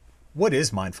 What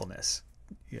is mindfulness?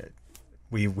 Yeah,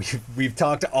 we've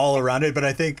talked all around it, but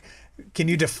I think, can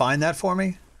you define that for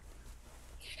me?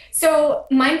 So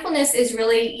mindfulness is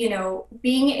really,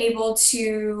 being able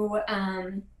to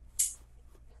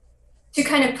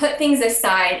kind of put things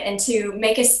aside and to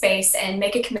make a space and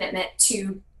make a commitment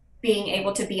to being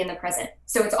able to be in the present.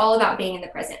 So it's all about being in the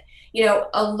present.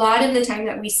 A lot of the time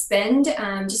that we spend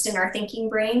just in our thinking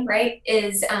brain, right,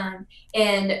 is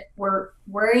and we're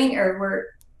worrying, or we're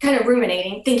kind of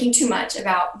ruminating, thinking too much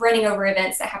about running over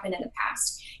events that happened in the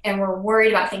past. And we're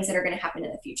worried about things that are going to happen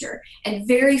in the future. And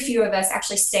very few of us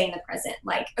actually stay in the present.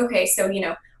 Like, okay, so,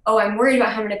 oh, I'm worried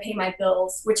about having to pay my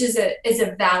bills, which is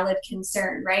a valid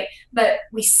concern, right? But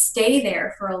we stay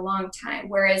there for a long time.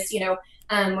 Whereas,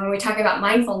 when we talk about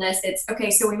mindfulness, it's, okay,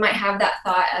 so we might have that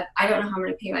thought of, I don't know how I'm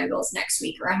going to pay my bills next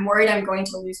week, or I'm worried I'm going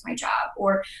to lose my job,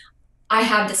 or I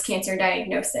have this cancer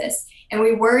diagnosis. And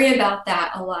we worry about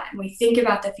that a lot, and we think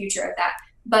about the future of that.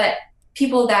 But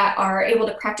people that are able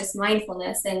to practice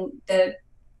mindfulness and the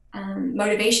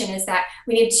motivation is that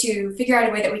we need to figure out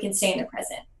a way that we can stay in the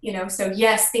present. So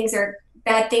yes,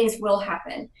 bad things will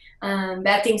happen.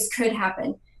 Bad things could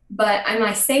happen, but am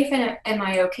I safe and am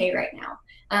I okay right now?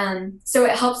 So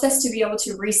it helps us to be able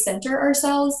to recenter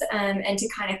ourselves and to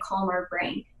kind of calm our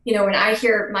brain. When I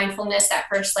hear mindfulness at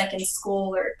first, like in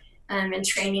school or in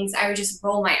trainings, I would just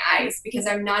roll my eyes because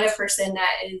I'm not a person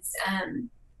that is,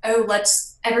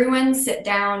 let's everyone sit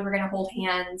down, we're going to hold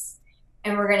hands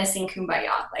and we're going to sing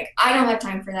Kumbaya. Like, I don't have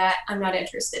time for that. I'm not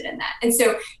interested in that. And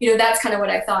so, that's kind of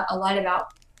what I thought a lot about.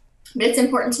 But it's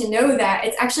important to know that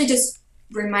it's actually just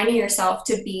reminding yourself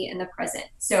to be in the present.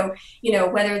 So,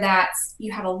 whether that's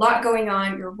you have a lot going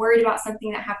on, you're worried about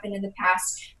something that happened in the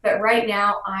past, but right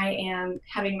now I am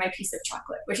having my piece of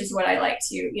chocolate, which is what I like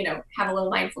to, have a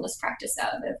little mindfulness practice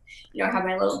of. I have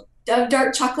my little Dove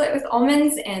dark chocolate with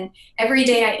almonds, and every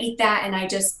day I eat that and I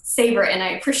just savor it and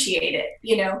I appreciate it,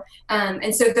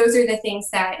 and so those are the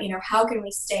things that, how can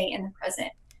we stay in the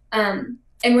present?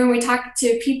 And when we talk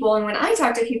to people, and when I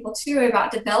talk to people too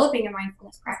about developing a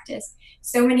mindfulness practice,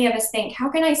 so many of us think,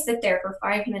 how can I sit there for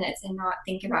 5 minutes and not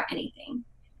think about anything?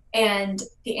 And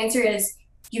the answer is,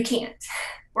 you can't.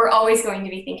 We're always going to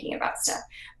be thinking about stuff.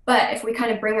 But if we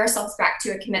kind of bring ourselves back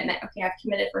to a commitment, okay, I've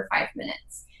committed for 5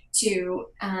 minutes to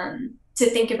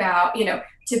think about,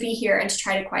 to be here and to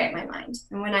try to quiet my mind.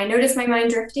 And when I notice my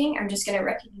mind drifting, I'm just going to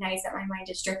recognize that my mind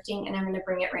is drifting and I'm going to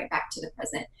bring it right back to the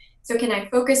present. So can I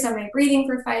focus on my breathing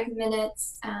for 5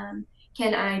 minutes?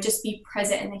 Can I just be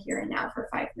present in the here and now for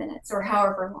 5 minutes, or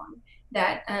however long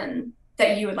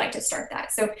that you would like to start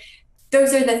that? So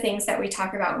those are the things that we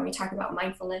talk about when we talk about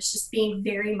mindfulness, just being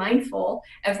very mindful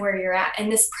of where you're at in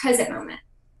this present moment.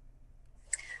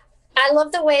 I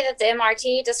love the way that the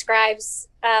MRT describes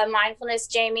mindfulness,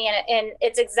 Jamie, and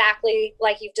it's exactly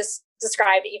like you've just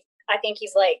described it. I think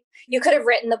you could have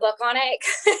written the book on it.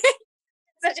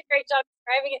 Such a great job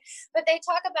describing it. But they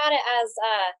talk about it as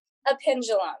a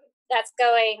pendulum that's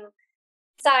going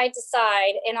side to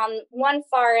side. And on one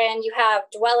far end, you have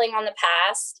dwelling on the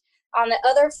past. On the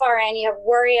other far end, you have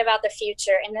worry about the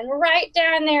future. And then right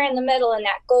down there in the middle, in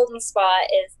that golden spot,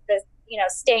 is the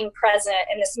staying present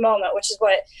in this moment, which is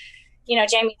what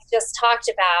Jamie just talked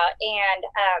about. And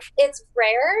it's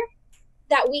rare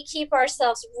that we keep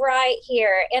ourselves right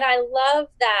here. And I love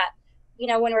that,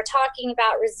 when we're talking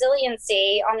about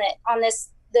resiliency on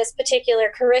this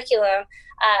particular curriculum,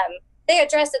 they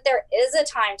address that there is a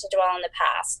time to dwell on the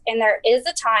past and there is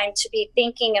a time to be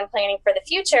thinking and planning for the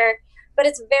future. But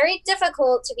it's very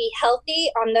difficult to be healthy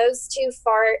on those two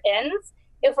far ends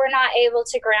if we're not able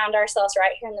to ground ourselves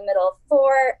right here in the middle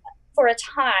for a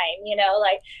time,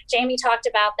 like Jamie talked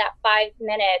about that 5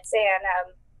 minutes.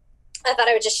 And I thought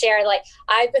I would just share, like,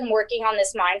 I've been working on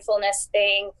this mindfulness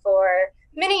thing for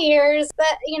many years, but,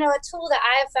 a tool that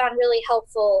I have found really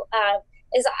helpful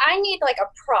is I need like a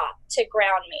prop to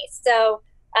ground me. So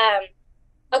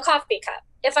a coffee cup.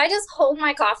 If I just hold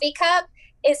my coffee cup,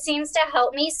 it seems to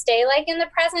help me stay like in the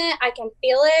present. I can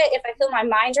feel it. If I feel my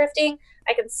mind drifting,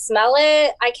 I can smell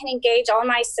it. I can engage all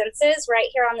my senses right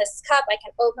here on this cup. I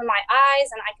can open my eyes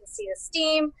and I can see the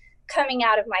steam coming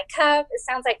out of my cup. It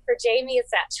sounds like for Jamie,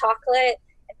 it's that chocolate,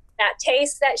 that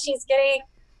taste that she's getting.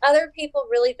 Other people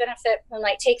really benefit from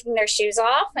like taking their shoes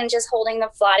off and just holding them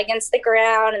flat against the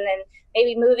ground and then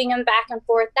maybe moving them back and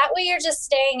forth. That way you're just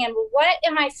staying in, what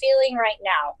am I feeling right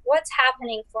now? What's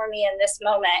happening for me in this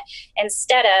moment?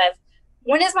 Instead of,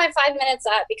 when is my 5 minutes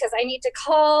up? Because I need to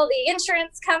call the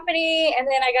insurance company and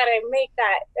then I got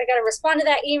to respond to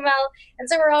that email. And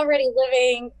so we're already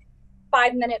living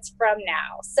 5 minutes from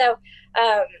now. So,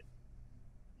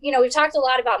 we've talked a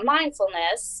lot about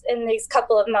mindfulness in these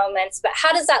couple of moments, but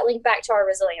how does that link back to our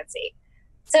resiliency?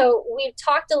 So we've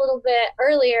talked a little bit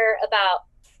earlier about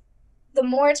the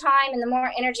more time and the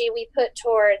more energy we put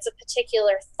towards a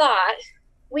particular thought,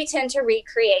 we tend to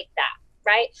recreate that,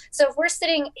 right? So if we're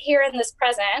sitting here in this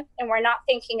present and we're not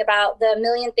thinking about the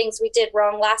million things we did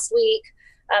wrong last week,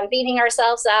 beating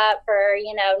ourselves up for,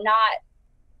 not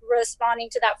responding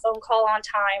to that phone call on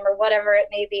time or whatever it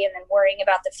may be, and then worrying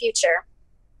about the future,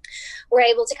 we're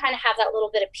able to kind of have that little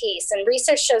bit of peace. And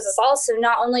research shows us also,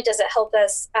 not only does it help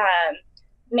us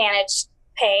manage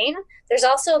pain, there's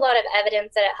also a lot of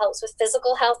evidence that it helps with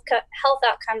physical health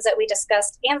outcomes that we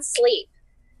discussed, and sleep.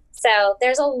 So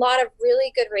there's a lot of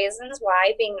really good reasons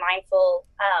why being mindful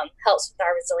helps with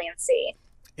our resiliency.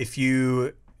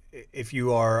 If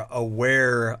you are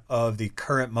aware of the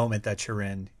current moment that you're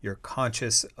in, you're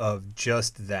conscious of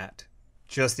just that,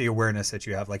 just the awareness that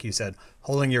you have, like you said,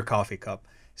 holding your coffee cup,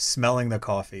 smelling the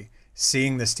coffee,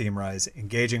 seeing the steam rise,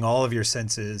 engaging all of your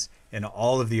senses and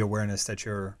all of the awareness that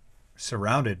you're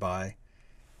surrounded by,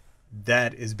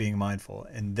 that is being mindful.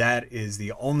 And that is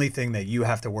the only thing that you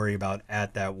have to worry about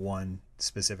at that one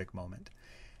specific moment.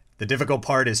 The difficult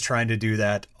part is trying to do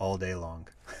that all day long.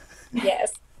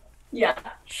 Yes. Yeah.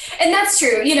 And that's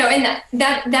true, and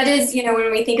that is,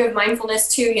 when we think of mindfulness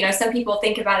too, some people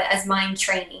think about it as mind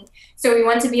training. So we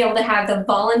want to be able to have the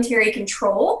voluntary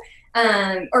control,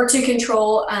 or to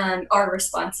control our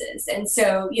responses. And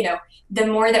so, the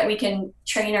more that we can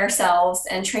train ourselves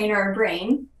and train our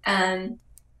brain to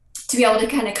be able to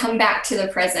kind of come back to the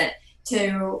present,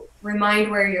 to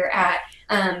remind where you're at,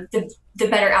 the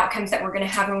better outcomes that we're going to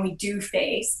have when we do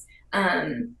face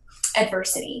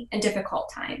adversity and difficult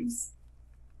times.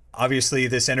 Obviously,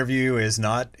 this interview is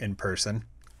not in person.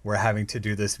 We're having to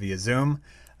do this via Zoom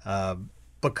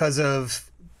because of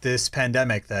this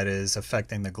pandemic that is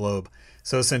affecting the globe.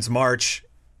 So since March,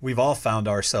 we've all found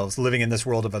ourselves living in this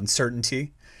world of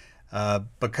uncertainty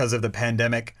because of the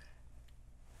pandemic.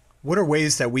 What are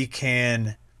ways that we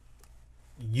can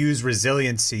use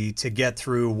resiliency to get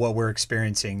through what we're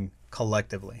experiencing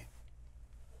collectively?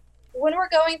 When we're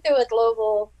going through a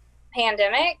global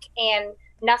pandemic and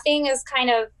nothing is kind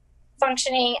of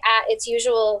functioning at its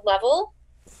usual level,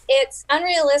 it's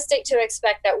unrealistic to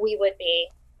expect that we would be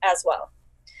as well.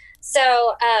 So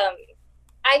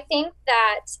I think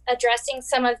that addressing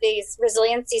some of these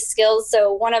resiliency skills,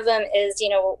 so one of them is,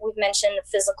 we've mentioned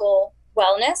physical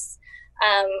wellness.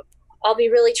 I'll be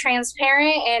really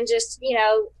transparent and just,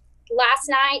 last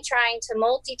night trying to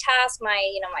multitask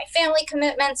my family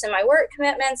commitments and my work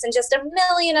commitments and just a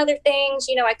million other things.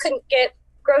 I couldn't get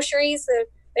groceries. So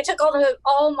they took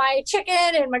all my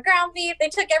chicken and my ground beef. They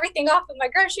took everything off of my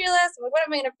grocery list. I'm like, what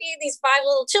am I going to feed these 5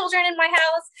 little children in my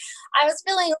house? I was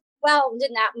feeling overwhelmed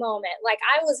in that moment. Like,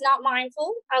 I was not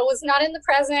mindful. I was not in the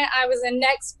present. I was in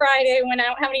next Friday when I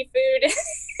don't have any food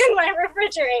in my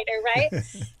refrigerator, right?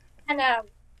 And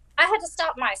I had to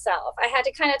stop myself. I had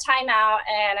to kind of time out,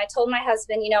 and I told my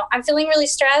husband, I'm feeling really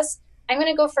stressed. I'm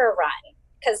going to go for a run,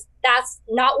 because that's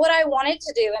not what I wanted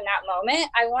to do in that moment.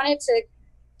 I wanted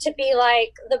to be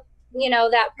like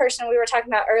that person we were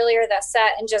talking about earlier that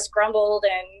sat and just grumbled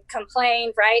and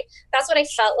complained, right? That's what I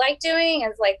felt like doing.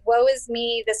 It's like, woe is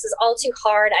me. This is all too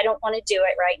hard. I don't want to do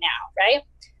it right now, right?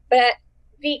 But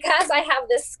because I have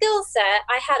this skill set,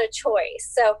 I had a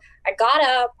choice. So I got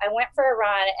up, I went for a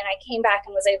run, and I came back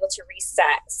and was able to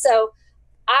reset. So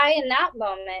I, in that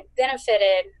moment,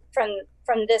 benefited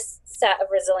from this set of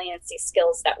resiliency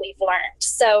skills that we've learned.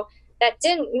 So that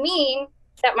didn't mean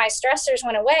that my stressors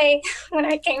went away. When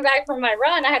I came back from my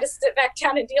run, I had to sit back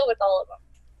down and deal with all of them.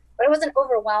 But I wasn't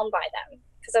overwhelmed by them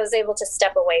because I was able to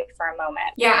step away for a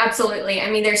moment. Yeah, absolutely.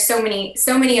 I mean, there's so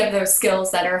many of those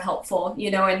skills that are helpful,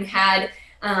 and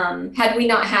had we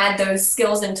not had those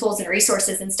skills and tools and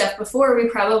resources and stuff before, we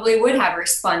probably would have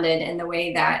responded in the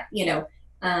way that,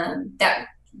 that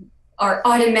our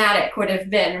automatic would have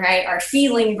been, right? Our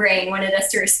feeling brain wanted us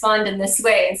to respond in this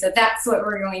way. And so that's what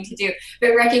we're going to do.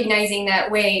 But recognizing that,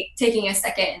 wait, taking a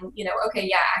second and, okay,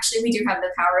 yeah, actually we do have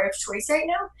the power of choice right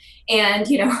now. And,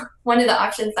 one of the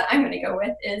options that I'm going to go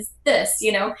with is this,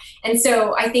 And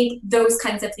so I think those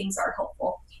kinds of things are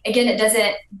helpful. Again, it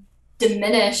doesn't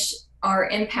diminish our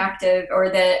impact of, or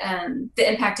the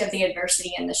impact of the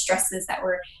adversity and the stresses that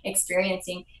we're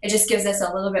experiencing. It just gives us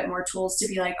a little bit more tools to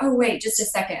be like, oh, wait, just a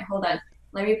second, hold on.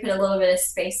 Let me put a little bit of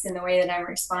space in the way that I'm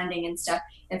responding and stuff,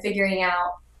 and figuring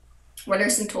out what are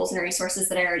some tools and resources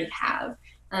that I already have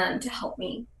to help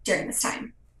me during this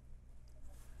time.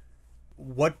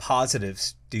 What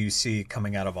positives do you see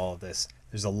coming out of all of this?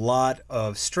 There's a lot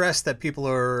of stress that people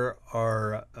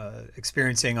are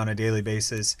experiencing on a daily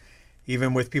basis.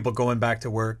 Even with people going back to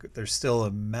work, there's still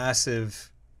a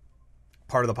massive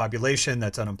part of the population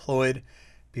that's unemployed.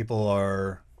 People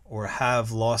are or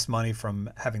have lost money from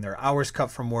having their hours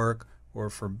cut from work or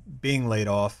from being laid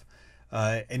off.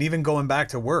 And even going back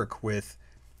to work, with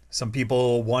some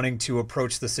people wanting to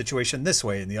approach the situation this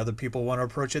way and the other people want to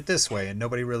approach it this way, and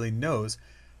nobody really knows.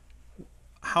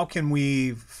 How can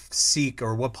we seek,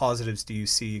 or what positives do you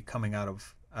see coming out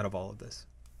of all of this?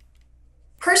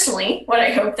 Personally, what I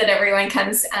hope that everyone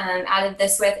comes out of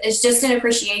this with is just an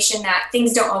appreciation that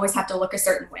things don't always have to look a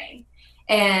certain way.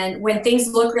 And when things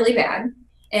look really bad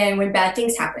and when bad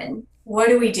things happen, what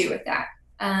do we do with that?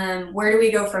 Where do we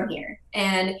go from here?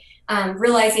 And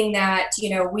realizing that,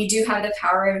 we do have the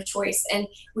power of choice, and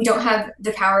we don't have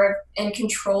the power and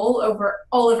control over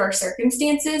all of our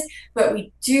circumstances, but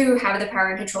we do have the power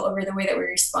and control over the way that we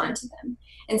respond to them.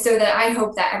 And so that I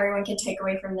hope that everyone can take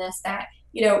away from this that,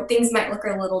 things might look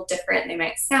a little different. They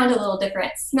might sound a little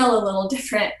different, smell a little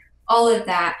different, all of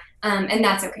that. And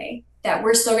that's okay. That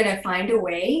we're still going to find a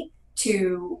way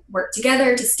to work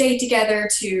together, to stay together,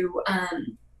 to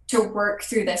work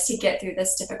through this, to get through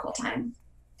this difficult time.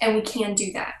 And we can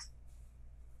do that.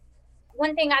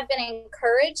 One thing I've been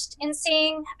encouraged in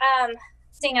seeing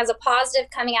as a positive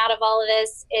coming out of all of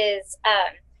this is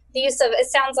the use of, it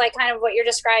sounds like kind of what you're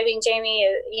describing, Jamie,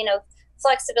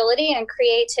 flexibility and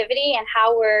creativity and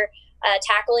how we're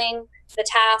tackling the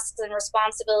tasks and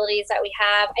responsibilities that we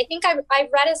have. I think I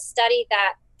read a study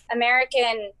that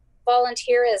American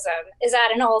volunteerism is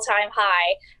at an all-time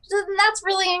high. So that's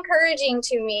really encouraging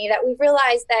to me that we've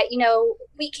realized that,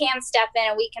 we can step in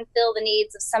and we can fill the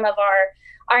needs of some of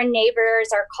our neighbors,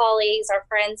 our colleagues, our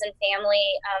friends and family.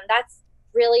 That's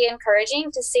really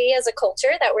encouraging to see as a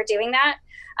culture that we're doing that.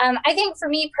 I think for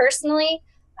me personally,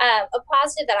 a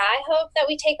positive that I hope that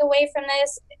we take away from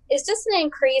this is just an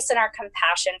increase in our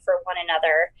compassion for one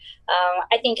another.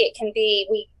 I think it can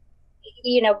be,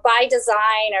 by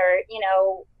design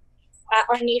or,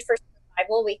 our need for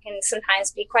survival, we can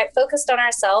sometimes be quite focused on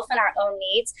ourselves and our own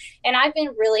needs. And I've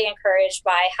been really encouraged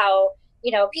by how,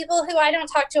 people who I don't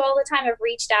talk to all the time have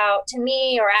reached out to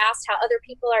me or asked how other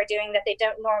people are doing that they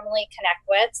don't normally connect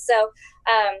with. So,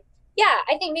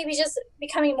 I think maybe just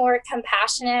becoming more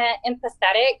compassionate,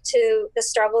 empathetic to the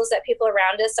struggles that people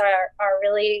around us are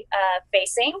really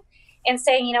facing, and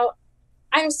saying,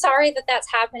 I'm sorry that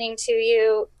that's happening to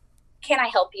you. Can I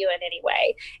help you in any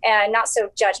way? And not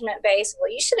so judgment based.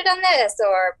 Well, you should have done this,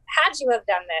 or had you have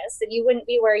done this, and you wouldn't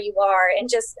be where you are. And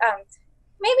just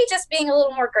maybe just being a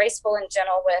little more graceful and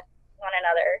gentle with one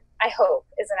another, I hope,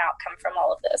 is an outcome from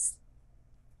all of this.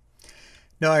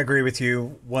 No, I agree with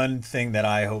you. One thing that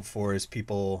I hope for is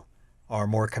people are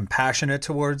more compassionate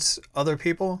towards other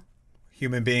people.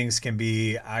 Human beings can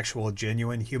be actual,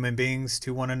 genuine human beings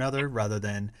to one another rather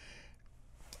than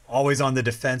always on the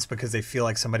defense because they feel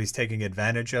like somebody's taking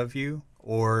advantage of you,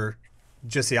 or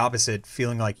just the opposite,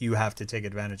 feeling like you have to take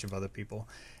advantage of other people.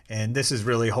 And this is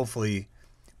really hopefully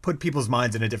put people's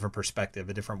minds in a different perspective,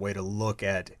 a different way to look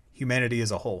at humanity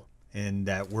as a whole, and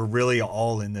that we're really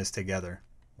all in this together.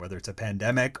 Whether it's a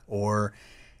pandemic or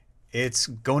it's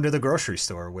going to the grocery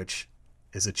store, which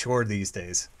is a chore these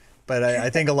days. But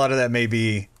I think a lot of that may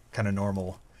be kind of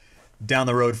normal down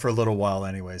the road for a little while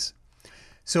anyways.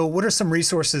 So what are some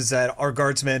resources that our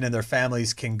guardsmen and their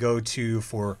families can go to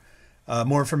for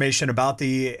more information about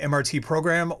the MRT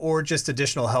program or just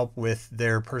additional help with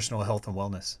their personal health and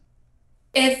wellness?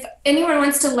 If anyone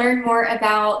wants to learn more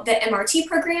about the MRT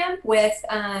program with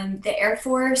the Air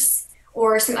Force,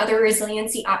 or some other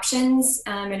resiliency options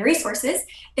and resources,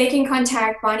 they can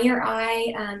contact Bonnie or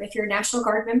I if you're a National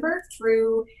Guard member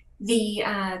through the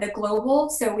global.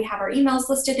 So we have our emails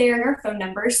listed there and our phone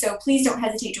numbers. So please don't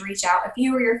hesitate to reach out. If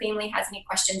you or your family has any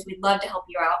questions, we'd love to help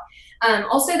you out.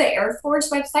 Also, the Air Force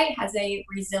website has a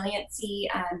resiliency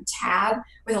tab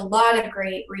with a lot of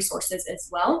great resources as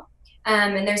well.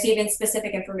 And there's even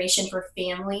specific information for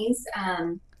families.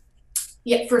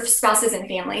 For spouses and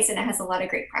families, and it has a lot of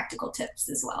great practical tips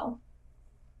as well.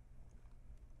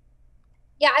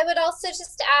 Yeah, I would also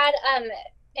just add,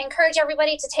 encourage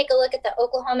everybody to take a look at the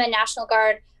Oklahoma National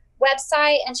Guard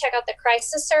website and check out the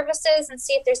crisis services and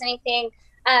see if there's anything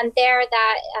there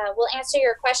that will answer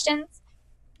your questions.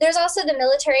 There's also the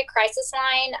military crisis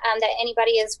line that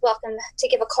anybody is welcome to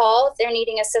give a call if they're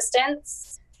needing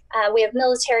assistance. We have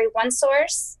Military One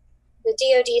Source, the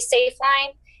DoD Safe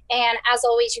Line. And as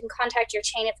always, you can contact your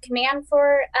chain of command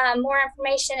for more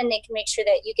information, and they can make sure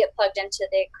that you get plugged into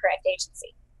the correct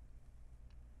agency.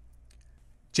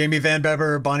 Jamie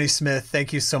Vanbeber, Bonnie Smith,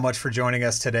 thank you so much for joining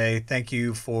us today. Thank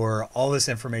you for all this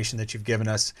information that you've given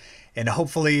us. And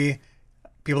hopefully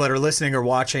people that are listening or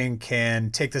watching can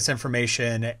take this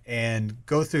information and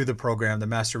go through the program, the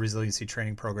Master Resiliency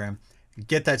Training Program,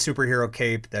 get that superhero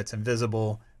cape that's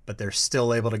invisible, but they're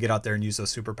still able to get out there and use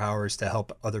those superpowers to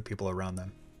help other people around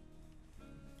them.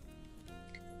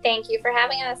 Thank you for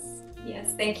having us.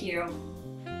 Yes, thank you.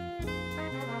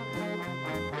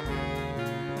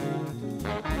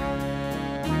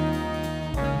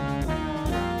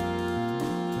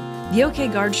 The OK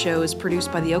Guard Show is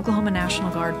produced by the Oklahoma National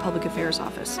Guard Public Affairs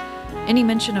Office. Any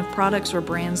mention of products or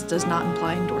brands does not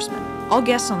imply endorsement. All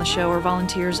guests on the show are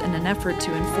volunteers in an effort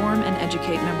to inform and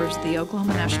educate members of the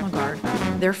Oklahoma National Guard,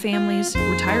 their families,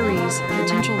 retirees,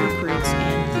 potential recruits,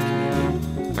 and the community.